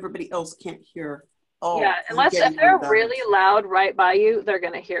everybody else can't hear. Oh, yeah, I'm unless getting if they're rid of really it. loud right by you, they're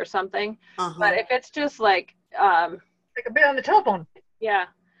gonna hear something. Uh-huh. But if it's just like Like a bit on the telephone. yeah,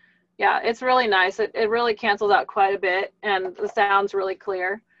 it's really nice. It really cancels out quite a bit, and the sound's really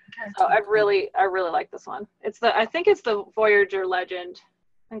clear. Okay. So I really like this one. I think it's the Voyager Legend.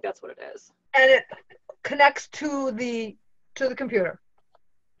 I think that's what it is. And it connects to the computer.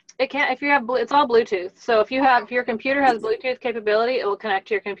 It can't if you have it's all Bluetooth. So if your computer has Bluetooth capability, it will connect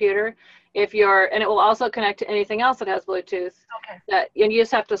to your computer. And it will also connect to anything else that has Bluetooth. Okay. And you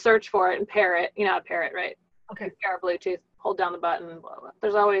just have to search for it and pair it. You know how to pair it, right? Okay. Pair Bluetooth, hold down the button, blah, blah.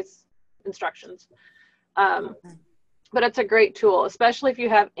 There's always instructions. But it's a great tool, especially if you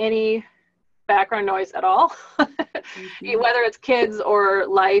have any background noise at all, whether it's kids or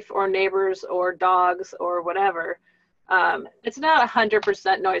life or neighbors or dogs or whatever. It's not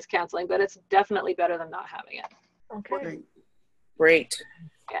 100% noise canceling, but it's definitely better than not having it. Okay. Great.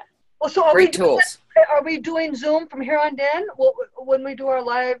 Well, so are Great tools. Are we doing Zoom from here on in? Well, when we do our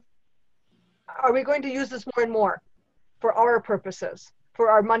live, are we going to use this more and more for our purposes, for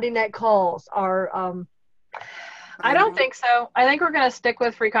our Monday night calls, our I don't think so. I think we're going to stick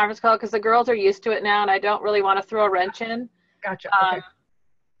with free conference call because the girls are used to it now, and I don't really want to throw a wrench in. Gotcha. Okay.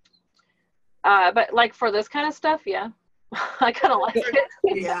 But like for this kind of stuff, yeah, I kind of like it.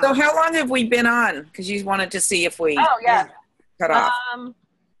 Yeah. So how long have we been on? Because you wanted to see if we Oh yeah. cut off.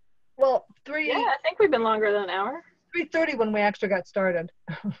 Well, Yeah, I think we've been longer than an hour. 3:30 when we actually got started.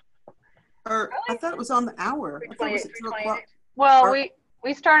 Or I thought it was on the hour. I thought it was at 2 o'clock. Well, Or-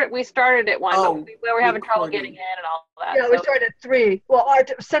 we started at 1, Oh, but we were having trouble recording. getting in and all that. Yeah, we so- started at 3. Well, our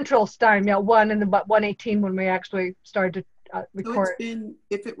Central time, 1 and about 1:18 when we actually started to So record. it's been,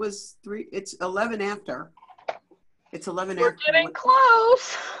 if it was 3, it's 11 after. It's 11 We're after. getting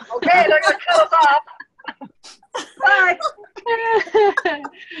close. Okay, they're going to cut us off. Bye.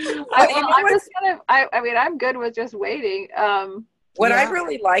 I'm good with just waiting. What I Yeah.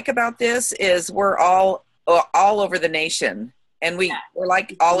 really like about this is we're all over the nation, and we're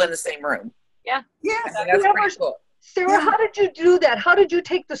like all in the same room. Yes. I mean, that's pretty cool. Sarah, how did you do that? How did you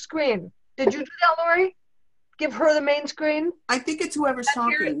take the screen? Did you do that, Lori? Give her the main screen? I think it's whoever's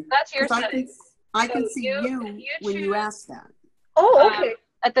talking. That's your 'Cause settings. I can So see you- you if you when you choose- ask that. Oh, okay.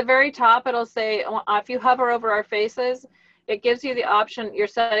 At the very top, it'll say, if you hover over our faces, it gives you the option, your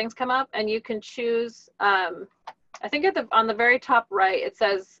settings come up, and you can choose, I think on the very top right, it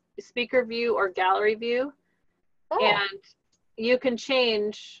says speaker view or gallery view. Oh. And you can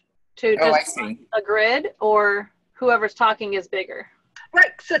change to Oh, I just see. a grid, or whoever's talking is bigger.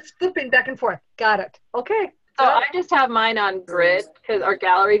 Right, so it's flipping back and forth. Got it. Okay. So I just have mine on grid or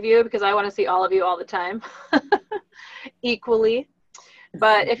gallery view because I want to see all of you all the time equally.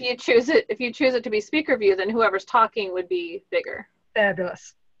 But if you choose it to be speaker view, then whoever's talking would be bigger.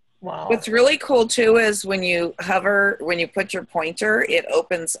 Fabulous. Wow. What's really cool too is when you hover, when you put your pointer, it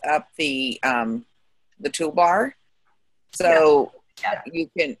opens up the toolbar. So Yeah.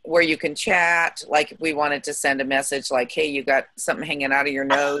 you can chat, like if we wanted to send a message like, hey, you got something hanging out of your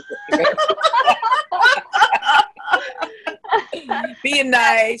nose. Being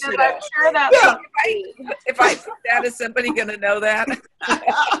nice. You know. I'm sure that. If I put that, is somebody going to know that?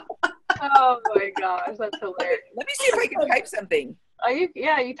 Oh my gosh, that's hilarious. Let me see if I can type something.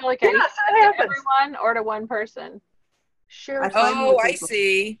 Yeah, you totally can. Yeah, You so can it send it to happens. everyone or to one person. Share. I find Oh, more I people.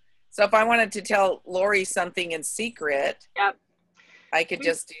 see. So if I wanted to tell Lori something in secret, Yep. I could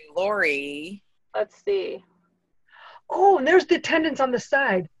just do Lori. Let's see. Oh, and there's the attendance on the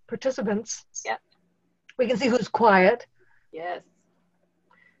side. Participants. Yep. We can see who's quiet. Yes.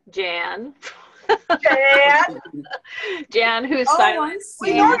 Jan. Jan. Jan, who's Oh, silent. I We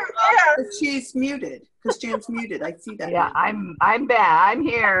see. know you're there. But she's muted because Jan's muted. I see that. Yeah, I'm bad. I'm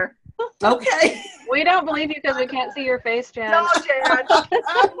here. Okay. We don't believe you because we can't see your face, Jan. No, Jan.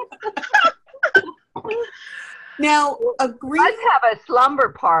 Now, agree. Let's have a slumber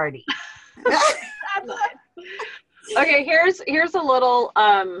party. Okay, here's a little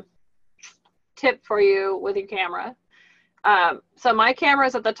tip for you with your camera. So my camera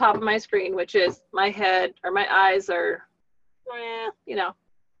is at the top of my screen, which is my head or my eyes are,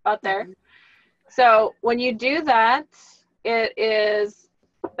 about there. So when you do that, it is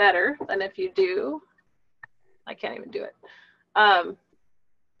better than if you do. I can't even do it. So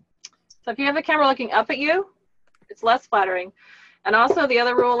if you have the camera looking up at you, it's less flattering. And also the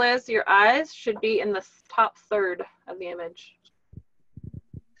other rule is your eyes should be in the top third of the image.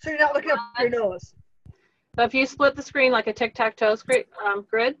 So you're not looking up your nose. So if you split the screen like a tic-tac-toe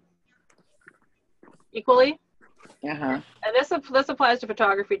grid equally, Uh-huh. and this applies to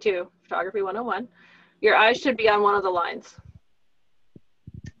photography too, photography 101, your eyes should be on one of the lines.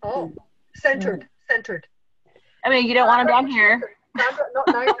 Oh, centered. I mean, you don't want them down here. No,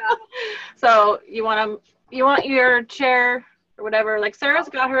 not. So you want your chair or whatever. Like Sarah's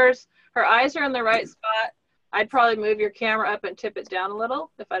got hers. Her eyes are in the right spot. I'd probably move your camera up and tip it down a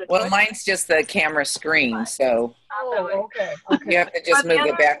little if I had a Well, choice. mine's just the camera screen, so Oh, okay. you have to just But move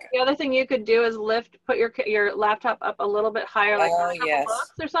it back. The other thing you could do is put your laptop up a little bit higher, like Oh, a couple yes.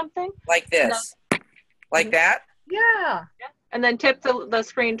 bucks or something, Like this. Like that? Yeah. and then tip the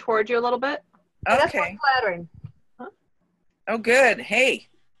screen towards you a little bit. That's more Okay. flattering. Oh, good. Hey,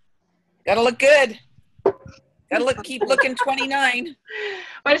 gotta look good. Keep looking 29.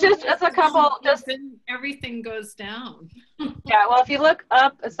 But it's a couple, just, Then everything goes down. yeah, well, if you look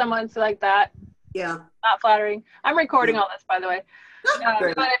up at someone's like that, Yeah. not flattering. I'm recording all this, by the way.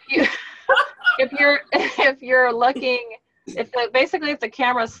 Great. But if you're looking, basically if the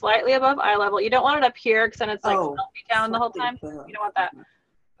camera's slightly above eye level, you don't want it up here because then it's like Oh, down the whole time. You don't want that.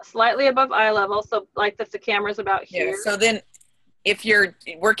 Slightly above eye level, so like if the camera's about Yeah. here. So then if you're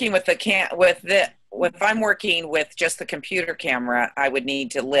working with if I'm working with just the computer camera, I would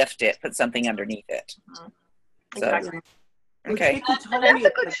need to lift it, put something underneath it. So, Exactly. okay. That's a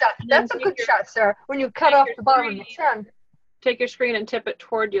good shot. That's a good shot, Sarah. When you cut off the bottom of the chin. Take your screen and tip it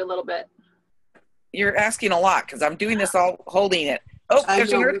toward you a little bit. You're asking a lot because I'm doing this all holding it. Oh, I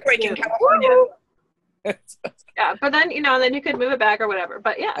there's an know, me earthquake in too. California. Yeah, but then, then you could move it back or whatever.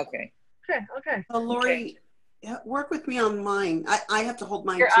 But yeah. Okay. Okay. Lori, Yeah, work with me on mine. I have to hold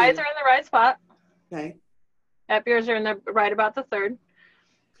mine Your too. eyes are in the right spot. Okay. Yep, yours are in the right about the third.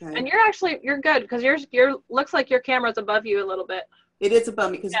 Okay. And you're good because yours looks like your camera's above you a little bit. It is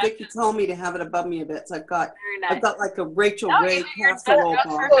above me because Yeah. Vicki told me to have it above me a bit. So Very nice. I've got like a Rachel No, Ray you're casserole good.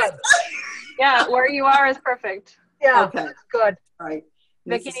 box. Good. Yeah, where you are is perfect. Yeah, Okay. that's good. All right.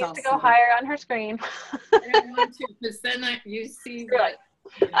 Vicky This is needs to all go set. higher on her screen. I don't want to, because then you see what.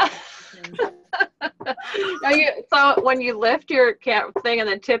 So when you lift your thing and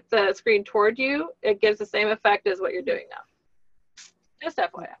then tip the screen toward you, it gives the same effect as what you're doing now. Just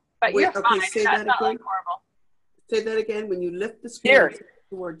FYI. But Wait, you're okay, fine. say That's that not like again. horrible. Say that again. When you lift the screen Here.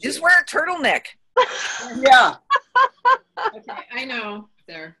 towards Just you. wear a turtleneck. Yeah. Okay, I know.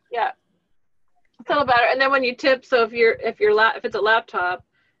 There. Yeah. It's a little better. And then when you tip, so if it's a laptop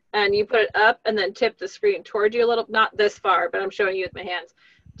and you put it up and then tip the screen towards you a little, not this far, but I'm showing you with my hands.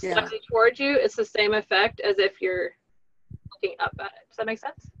 Yeah. Slightly towards you, it's the same effect as if you're looking up at it. Does that make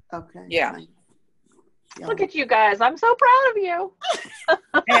sense? Okay. Yeah. fine. Yeah. Look at you guys. I'm so proud of you. Hey,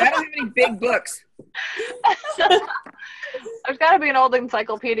 I don't have any big books. There's got to be an old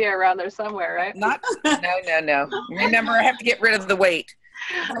encyclopedia around there somewhere, right? Not. No. Remember, I have to get rid of the weight.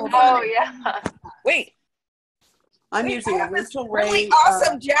 Oh, yeah. Wait. I'm Wait, using I a have this Rachel really Ray.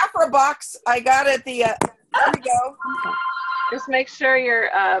 awesome Jafra box. I got at the. There we go. Just make sure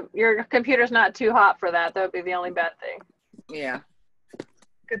your computer's not too hot for that. That would be the only bad thing. Yeah.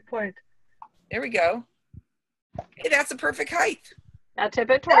 Good point. There we go. Hey, that's a perfect height. Now tip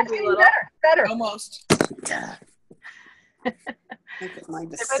it towards That's you a even little. better. Almost. Make it mine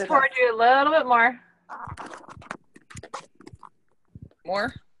to Tip sit it up. towards you a little bit more.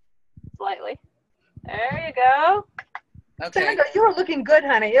 More. Slightly. There you go. Okay. Sandra, you were looking good,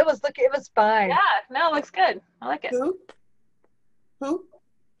 honey. It was fine. Yeah, no, it looks good. I like it. Who? Oh,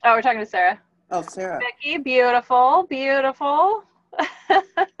 we're talking to Sarah. Oh, Sarah. Vicky, beautiful, beautiful.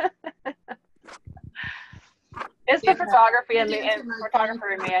 It's the photography and photographer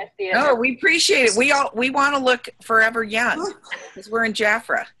in me. I see it. No, we appreciate it. We want to look forever young because we're in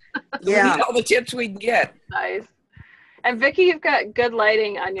Jafra. We Yeah. need all the tips we can get. Nice. And Vicky, you've got good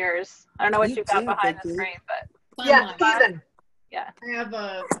lighting on yours. I don't know what You you've got do, behind the Vicky. screen, but Yeah, Sunlight. even. yeah. I have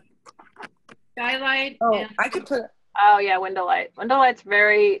a skylight. Oh, and I could put. Oh yeah, window light. Window light's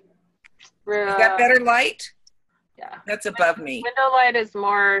very. You got better light? Yeah. That's above me. Window light is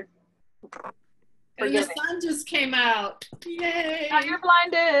more. And the forgiving. sun just came out. Yay! Now you're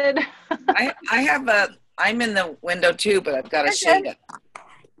blinded. I have a. I'm in the window too, but I've got a You're shade good. up.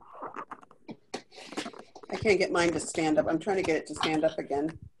 I can't get mine to stand up. I'm trying to get it to stand up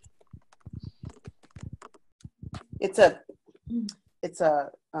again. It's a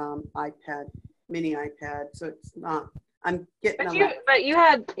iPad, mini iPad, so it's not. I'm getting on that. But you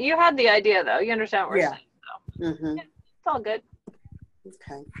had the idea though. You understand what we're Yeah. saying. Mm-hmm. It's all good.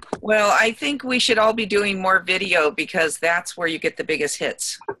 Okay. Well, I think we should all be doing more video because that's where you get the biggest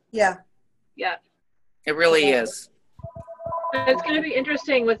hits. Yeah. Yeah. It really is. It's going to be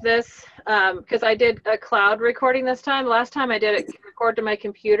interesting with this because I did a cloud recording this time. Last time I did it record to my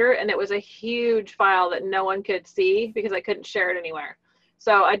computer and it was a huge file that no one could see because I couldn't share it anywhere.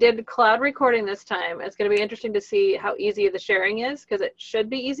 So I did cloud recording this time. It's going to be interesting to see how easy the sharing is because it should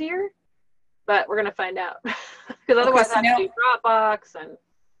be easier, but we're going to find out because otherwise so I have now- to do Dropbox and.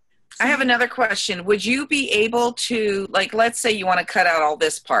 I have another question. Would you be able to, like, let's say you want to cut out all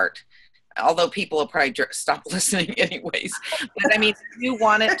this part, although people will probably stop listening anyways. But I mean, if you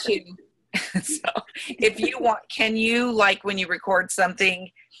wanted to, so if you want, can you, like, when you record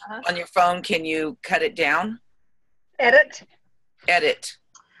something on your phone, can you cut it down? Edit. Edit.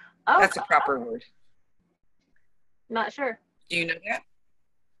 Oh, That's a proper word. Not sure. Do you know that?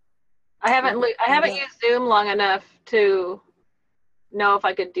 I haven't used Zoom long enough to know if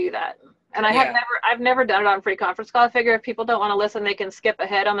I could do that. And I've never done it on free conference call. I figure if people don't want to listen, they can skip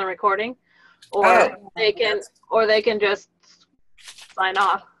ahead on the recording, or they can just sign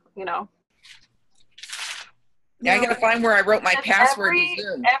off, you know. Yeah, I gotta find where I wrote my password to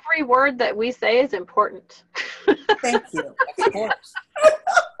Zoom. Every word that we say is important. Thank you. Of course.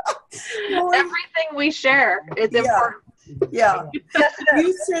 Everything we share is important. Yeah. Yes, it is.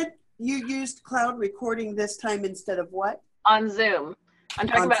 You said you used cloud recording this time instead of what? On Zoom. I'm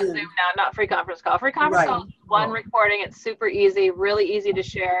talking On about Zoom. Zoom now, not free conference call. Free conference call is one recording. It's super easy, really easy to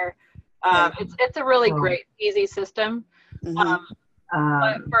share. It's a really great, easy system. Mhm.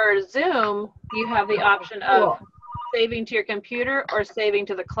 But for Zoom, you have the option of saving to your computer or saving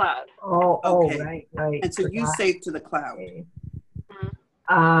to the cloud. Okay. Right. And so you saved to the cloud.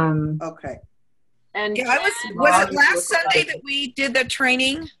 Okay. And Yeah, was it last Sunday that we did the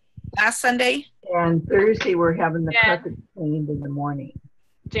training? Last Sunday? And Thursday, we're having the Yeah. carpet cleaned in the morning.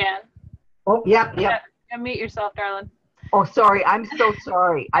 Jan. Oh, yep. Yeah, mute yourself, darling. Oh, sorry. I'm so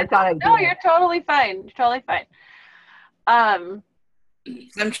sorry. I thought I did. No, you're totally fine. You're totally fine. I'm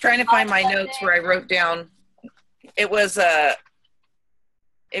trying to find my notes where I wrote down. It was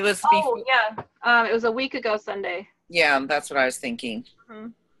before. Yeah. It was a week ago Sunday. Yeah, that's what I was thinking. Mm-hmm.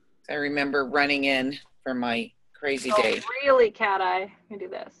 I remember running in for my crazy day. Really, Cat Eye. Let me do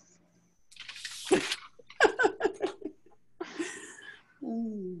this.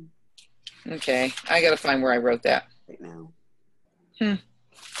 Okay, I gotta find where I wrote that. Right now.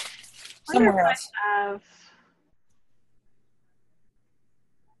 Somewhere else.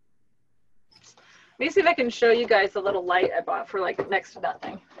 Let me see if I can show you guys the little light I bought for like next to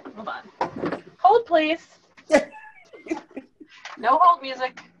nothing. Hold on. Hold, please. No hold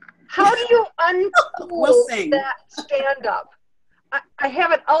music. How do you uncool We'll sing. that stand up? I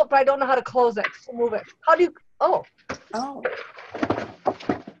have it out, but I don't know how to close it. So move it. How do you? Oh, Oh.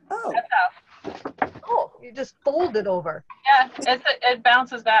 Oh. That's how. oh, you just fold it over. Yeah, it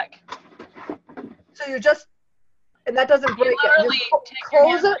bounces back. So you just, and that doesn't break You it. literally You take your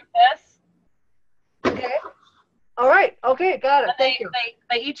close hand it. like this. Okay. All right. Okay. Got it. And Thank you.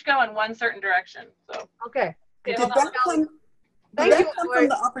 they each go in one certain direction. So Okay. okay, Did hold that on. come, Thank did you, that come Lori. from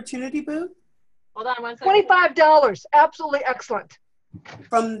the opportunity booth? Hold on one second. $25. Absolutely excellent.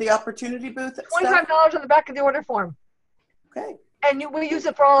 From the opportunity booth itself? $25 on the back of the order form. Okay. And we use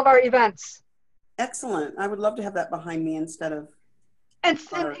it for all of our events. Excellent. I would love to have that behind me instead of. And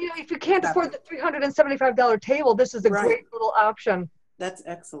you know, if you can't afford the $375 table, this is a Right. great little option. That's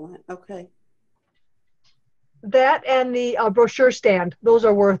excellent. Okay. That and the brochure stand, those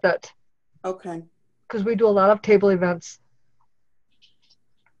are worth it Okay. because we do a lot of table events.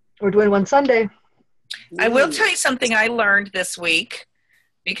 We're doing one Sunday. I will tell you something I learned this week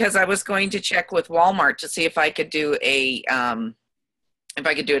because I was going to check with Walmart to see if I could do a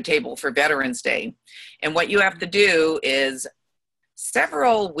table for Veterans Day. And what you have to do is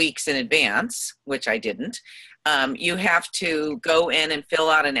several weeks in advance, which I didn't, you have to go in and fill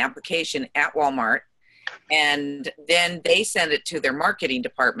out an application at Walmart, and then they send it to their marketing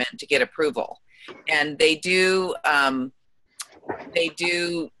department to get approval. And they do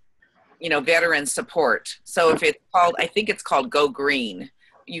veteran support. So if it's called, I think it's called Go Green.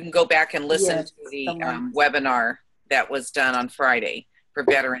 You can go back and listen Yes, to the someone- webinar that was done on Friday for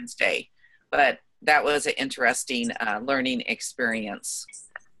Veterans Day. But that was an interesting learning experience.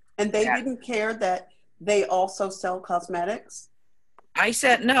 And they Yeah. didn't care that they also sell cosmetics? I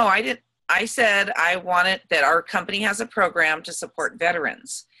said, no, I didn't. I said I wanted that our company has a program to support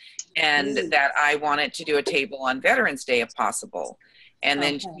veterans and that I wanted to do a table on Veterans Day if possible. And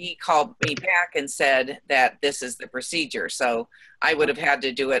then he called me back and said that this is the procedure. So I would have had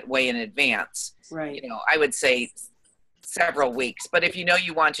to do it way in advance. Right. You know, I would say several weeks. But if you know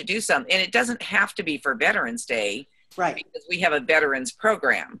you want to do something, and it doesn't have to be for Veterans Day, Right. because we have a veterans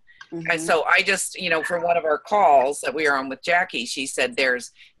program. Mhm. And so I just, for one of our calls that we were on with Jackie, she said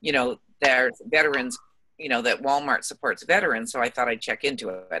there's veterans, that Walmart supports veterans. So I thought I'd check into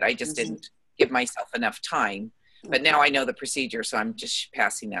it. I just didn't give myself enough time. But now I know the procedure, so I'm just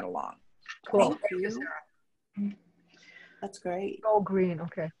passing that along. Cool. Thank you. That's great. Go green.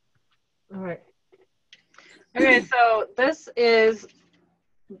 Okay. All right. Okay, so this is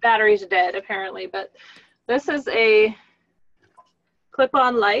battery's dead apparently, but this is a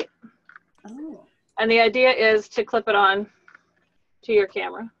clip-on light, Oh. and the idea is to clip it on to your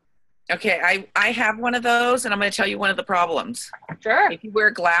camera. Okay, I have one of those, and I'm going to tell you one of the problems. Sure. If you wear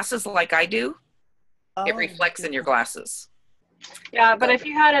glasses like I do, it Oh, reflects in your glasses. Yeah, but if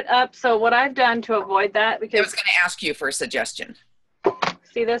you had it up, so what I've done to avoid that, I was because going to ask you for a suggestion.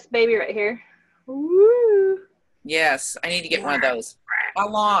 see this baby right here? Woo. Yes, I need to get one of those. How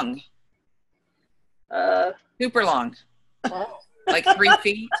long? Super long. Like 3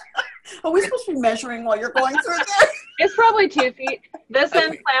 feet? Are we supposed to be measuring while you're going through this? It's probably 2 feet. This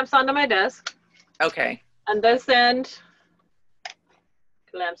end clamps onto my desk, Okay. and this end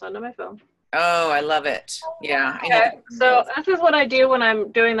clamps onto my phone. Oh, I love it. Yeah. I need Okay, to- so this is what I do when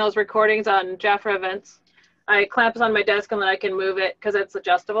I'm doing those recordings on Jafra events. I clamp it on my desk and then I can move it because it's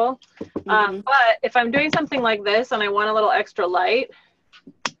adjustable. Mhm. But if I'm doing something like this and I want a little extra light,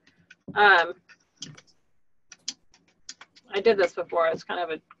 I did this before. It's kind of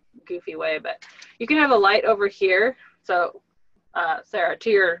a goofy way, but you can have a light over here. So, Sarah, to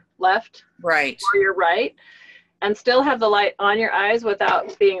your left Right. or your right, and still have the light on your eyes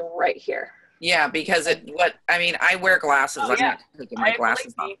without being right here. Yeah, because I wear glasses. Oh, I'm yeah. not taking my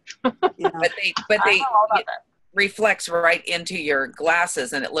glasses off. Yeah. But I they know all about that. reflects right into your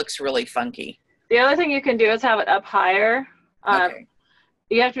glasses and it looks really funky. The other thing you can do is have it up higher. Okay.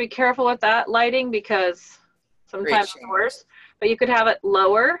 You have to be careful with that lighting because sometimes it's shame. worse. But you could have it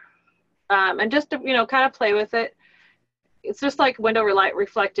lower, and just to, you know, kind of play with it. It's just like window light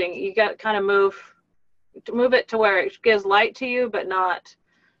reflecting. You got to kind of move it to where it gives light to you, but not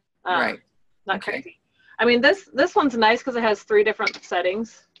Right. not Okay. crazy. I mean, this one's nice because it has 3 different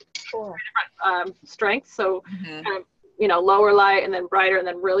settings, Cool. 3 different strengths. So Mhm. kind of, you know, lower light and then brighter and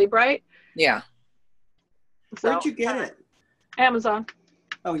then really bright. Yeah. So Where'd you get it? Amazon.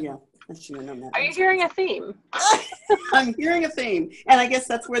 Oh yeah, I should have known that. Are you hearing a theme? I'm hearing a theme, and I guess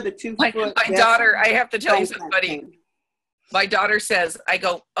that's where the 2 My foot. daughter, I have to tell you phone somebody. came. My daughter says, I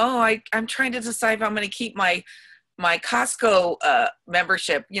go, oh, I'm trying to decide if I'm going to keep my Costco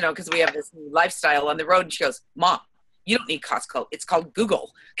membership, you know, because we have this new lifestyle on the road. And she goes, Mom, you don't need Costco. It's called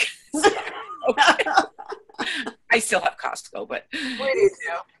Google. Okay. I still have Costco, but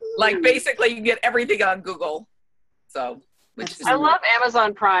like basically you can get everything on Google. So, which is, I love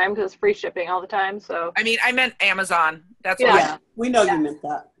Amazon Prime because it's free shipping all the time. So I mean, I meant Amazon. That's Yeah. what Yeah, we know you meant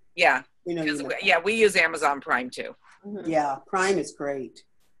that. yeah. We know you Because meant that. yeah, we use Amazon Prime too. Yeah, Prime is great.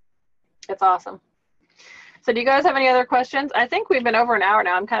 it's awesome. So do you guys have any other questions? I think we've been over an hour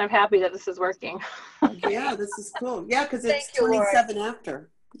now. I'm kind of happy that this is working. Yeah, this is cool. Yeah, because it's Thank you, Lori. 27 after.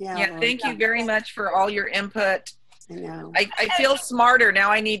 Yeah, Yeah, Lori, thank you very much for all your input. I know. I feel smarter now.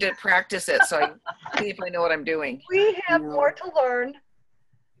 I need to practice it so I see if I know what I'm doing. We have No. more to learn,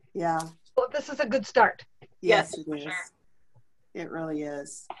 Yeah, but this is a good start. yes, Yes, it for is. sure. It really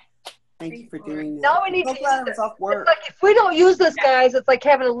is. Thank you for doing that. Now we need I'm to so glad use I was it. off work. It's like if we don't use this, guys, it's like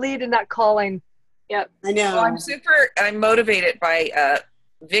having a lead and not calling. I Well, know. I'm motivated by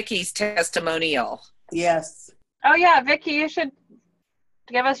Vicky's testimonial. Yes. Oh yeah, Vicky, you should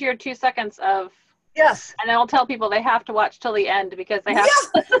give us your 2 seconds of, Yes. and then we'll tell people they have to watch till the end because they have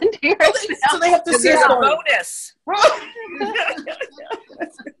to listen to your So they have to Because see there's a it. bonus.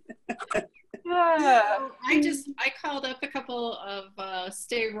 Yeah. I called up a couple of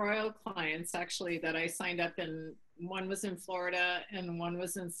Stay Royal clients actually that I signed up in. One was in Florida and one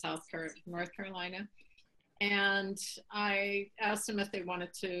was in North Carolina. And I asked them if they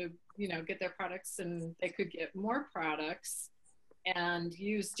wanted to, you know, get their products and they could get more products and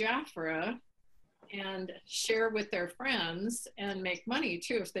use Jafra and share with their friends and make money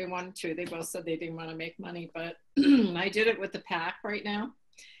too if they wanted to. They both said they didn't want to make money, but I did it with the pack right now.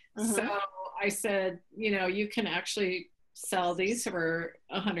 So I said, you know, you can actually sell these for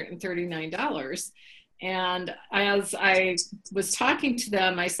 $139. And as I was talking to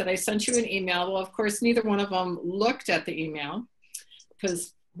them, I said, I sent you an email. Well, of course, neither one of them looked at the email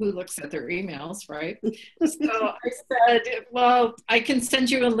because who looks at their emails, right? So I said, well, I can send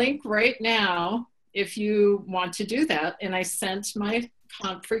you a link right now if you want to do that. And I sent my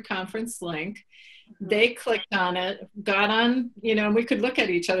free conference link. They clicked on it, got on, you know, we could look at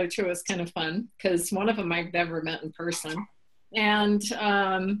each other too. It was kind of fun because one of them I've never met in person. And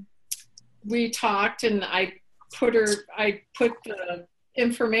we talked and I put the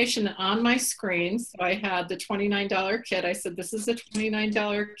information on my screen. So I had the $29 kit. I said, this is a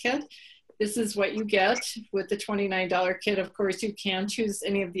 $29 kit. This is what you get with the $29 kit. Of course, you can choose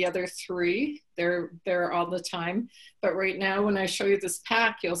any of the other 3. They're there all the time. But right now, when I show you this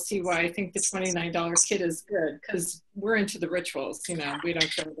pack, you'll see why I think the $29 kit is good because we're into the rituals. You know, we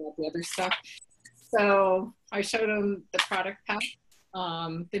don't care about the other stuff. So I showed them the product pack,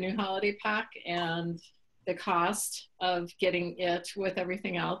 the new holiday pack, and the cost of getting it with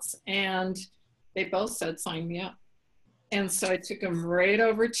everything else. And they both said, sign me up. And so I took them right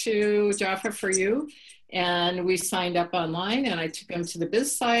over to Jafra for You, and we signed up online, and I took them to the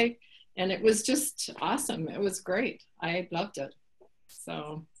biz site, and it was just awesome. It was great. I loved it.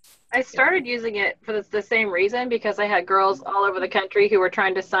 So I started using it for the same reason because I had girls all over the country who were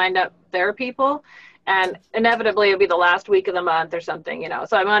trying to sign up their people, and inevitably it'd be the last week of the month or something, you know.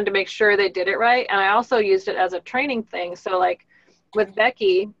 So I wanted to make sure they did it right, and I also used it as a training thing. So like with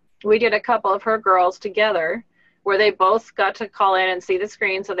Becky, we did a couple of her girls together where they both got to call in and see the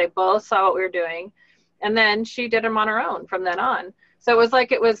screen, so they both saw what we were doing, and then she did them on her own from then on. So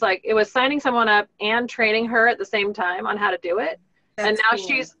it was signing someone up and training her at the same time on how to do it. That's and now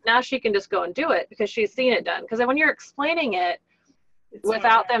cool. she can just go and do it because she's seen it done. Because when you're explaining it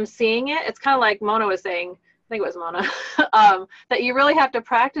without them seeing it, it's kind of like Mona was saying, I think it was Mona, that you really have to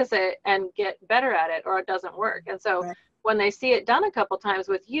practice it and get better at it or it doesn't work. And so when they see it done a couple times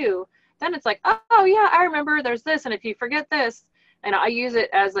with you, then it's like, oh yeah, I remember there's this. And if you forget this, and I use it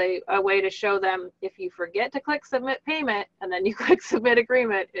as a way to show them if you forget to click submit payment and then you click submit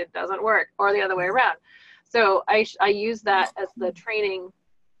agreement, it doesn't work, or the other way around. So I use that as the training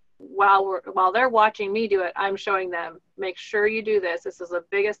while they're watching me do it, I'm showing them, make sure you do this. This is the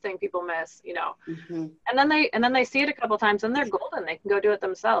biggest thing people miss, you know. Mm-hmm. And then they see it a couple times and they're golden. They can go do it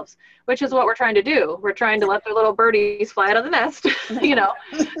themselves, which is what we're trying to do. We're trying to let their little birdies fly out of the nest, you know.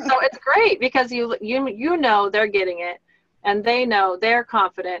 So it's great because you know they're getting it, and they know they're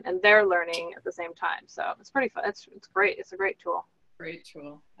confident and they're learning at the same time. So it's pretty fun. It's great. It's a great tool. Great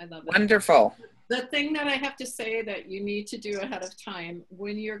tool. I love it. Wonderful. The thing that I have to say that you need to do ahead of time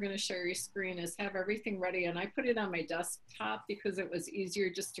when you're going to share your screen is have everything ready. And I put it on my desktop because it was easier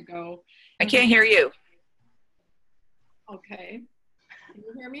just to go. I can't hear you. Okay. Can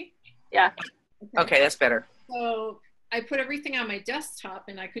you hear me? Yeah. Okay, that's better. So I put everything on my desktop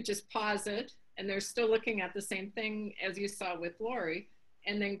and I could just pause it and they're still looking at the same thing as you saw with Lori,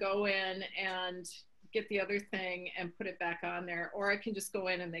 and then go in and get the other thing and put it back on there, or I can just go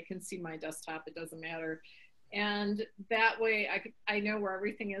in and they can see my desktop. It doesn't matter. And that way I know where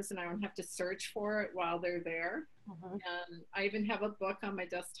everything is and I don't have to search for it while they're there. Mm-hmm. And I even have a book on my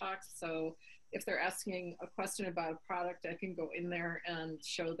desktop. So if they're asking a question about a product, I can go in there and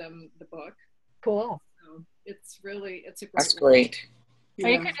show them the book. Cool. So it's a great. That's great. Or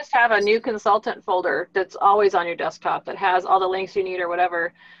you could just have a new consultant folder that's always on your desktop that has all the links you need or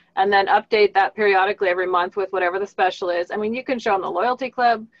whatever, and then update that periodically every month with whatever the special is. I mean, you can show them the loyalty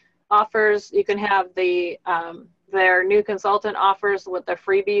club offers. You can have the their new consultant offers with their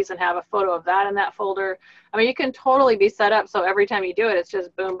freebies and have a photo of that in that folder. I mean, you can totally be set up so every time you do it, it's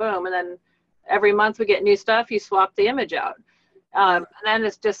just boom, boom. And then every month we get new stuff, you swap the image out. And then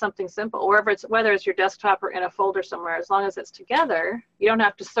it's just something simple, whether it's your desktop or in a folder somewhere, as long as it's together, you don't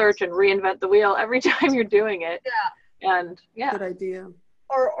have to search and reinvent the wheel every time you're doing it. Yeah. And yeah. Good idea.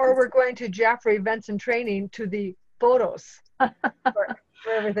 Or we're going to Jaffrey Events and Training to the photos where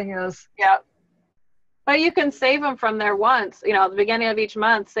everything is. Yeah. But you can save them from there once, you know, at the beginning of each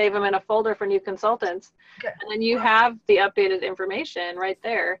month, save them in a folder for new consultants. Okay. And then you have the updated information right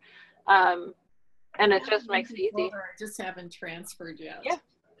there. And it just makes it easy. I just haven't transferred yet. Yeah.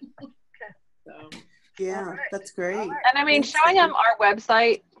 Okay. So. Yeah, that's great. And I mean, showing them our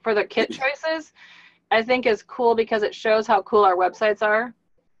website for the kit choices, I think is cool because it shows how cool our websites are.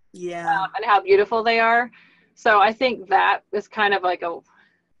 Yeah. And how beautiful they are. So I think that is kind of like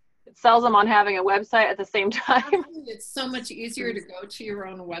it sells them on having a website at the same time. It's so much easier to go to your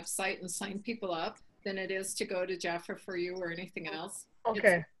own website and sign people up than it is to go to Jafra for You or anything else.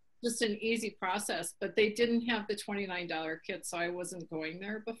 Okay. It's just an easy process, but they didn't have the $29 kit, so I wasn't going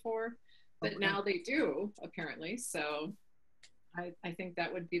there before, but now they do apparently. So I think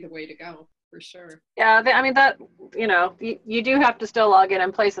that would be the way to go for sure. Yeah. I mean that, you know, you do have to still log in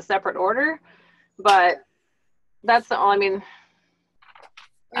and place a separate order, but that's the only, I mean,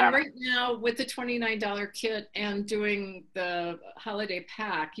 and right now with the $29 kit and doing the holiday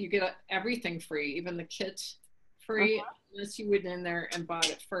pack, you get everything free, even the kit free, unless you went in there and bought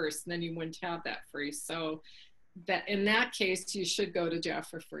it first, and then you wouldn't have that free. So that in that case, you should go to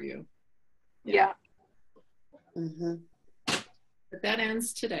Jafra for You. Yeah. Mm-hmm. But that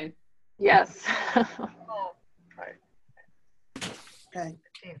ends today. Yes. Okay.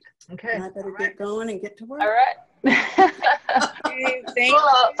 Okay. I better get going and get to work. All right. Thank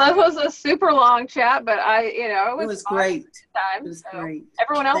well, that was a super long chat, but it was great. Time, it was so great.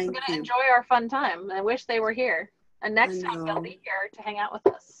 Everyone else is going to enjoy our fun time. I wish they were here. And next time they'll be here to hang out with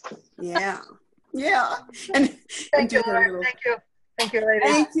us. Yeah. Yeah. And thank you, Lori. Thank you. Thank you,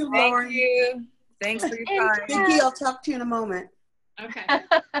 ladies. Thank you, Lori. Thank you. Thanks for your time. Vicki, I'll talk to you in a moment. Okay. All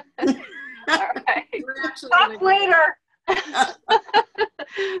right. We're actually talk later.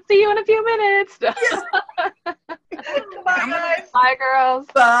 See you in a few minutes. Bye, guys. Bye, girls.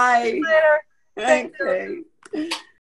 Bye. Later. Okay.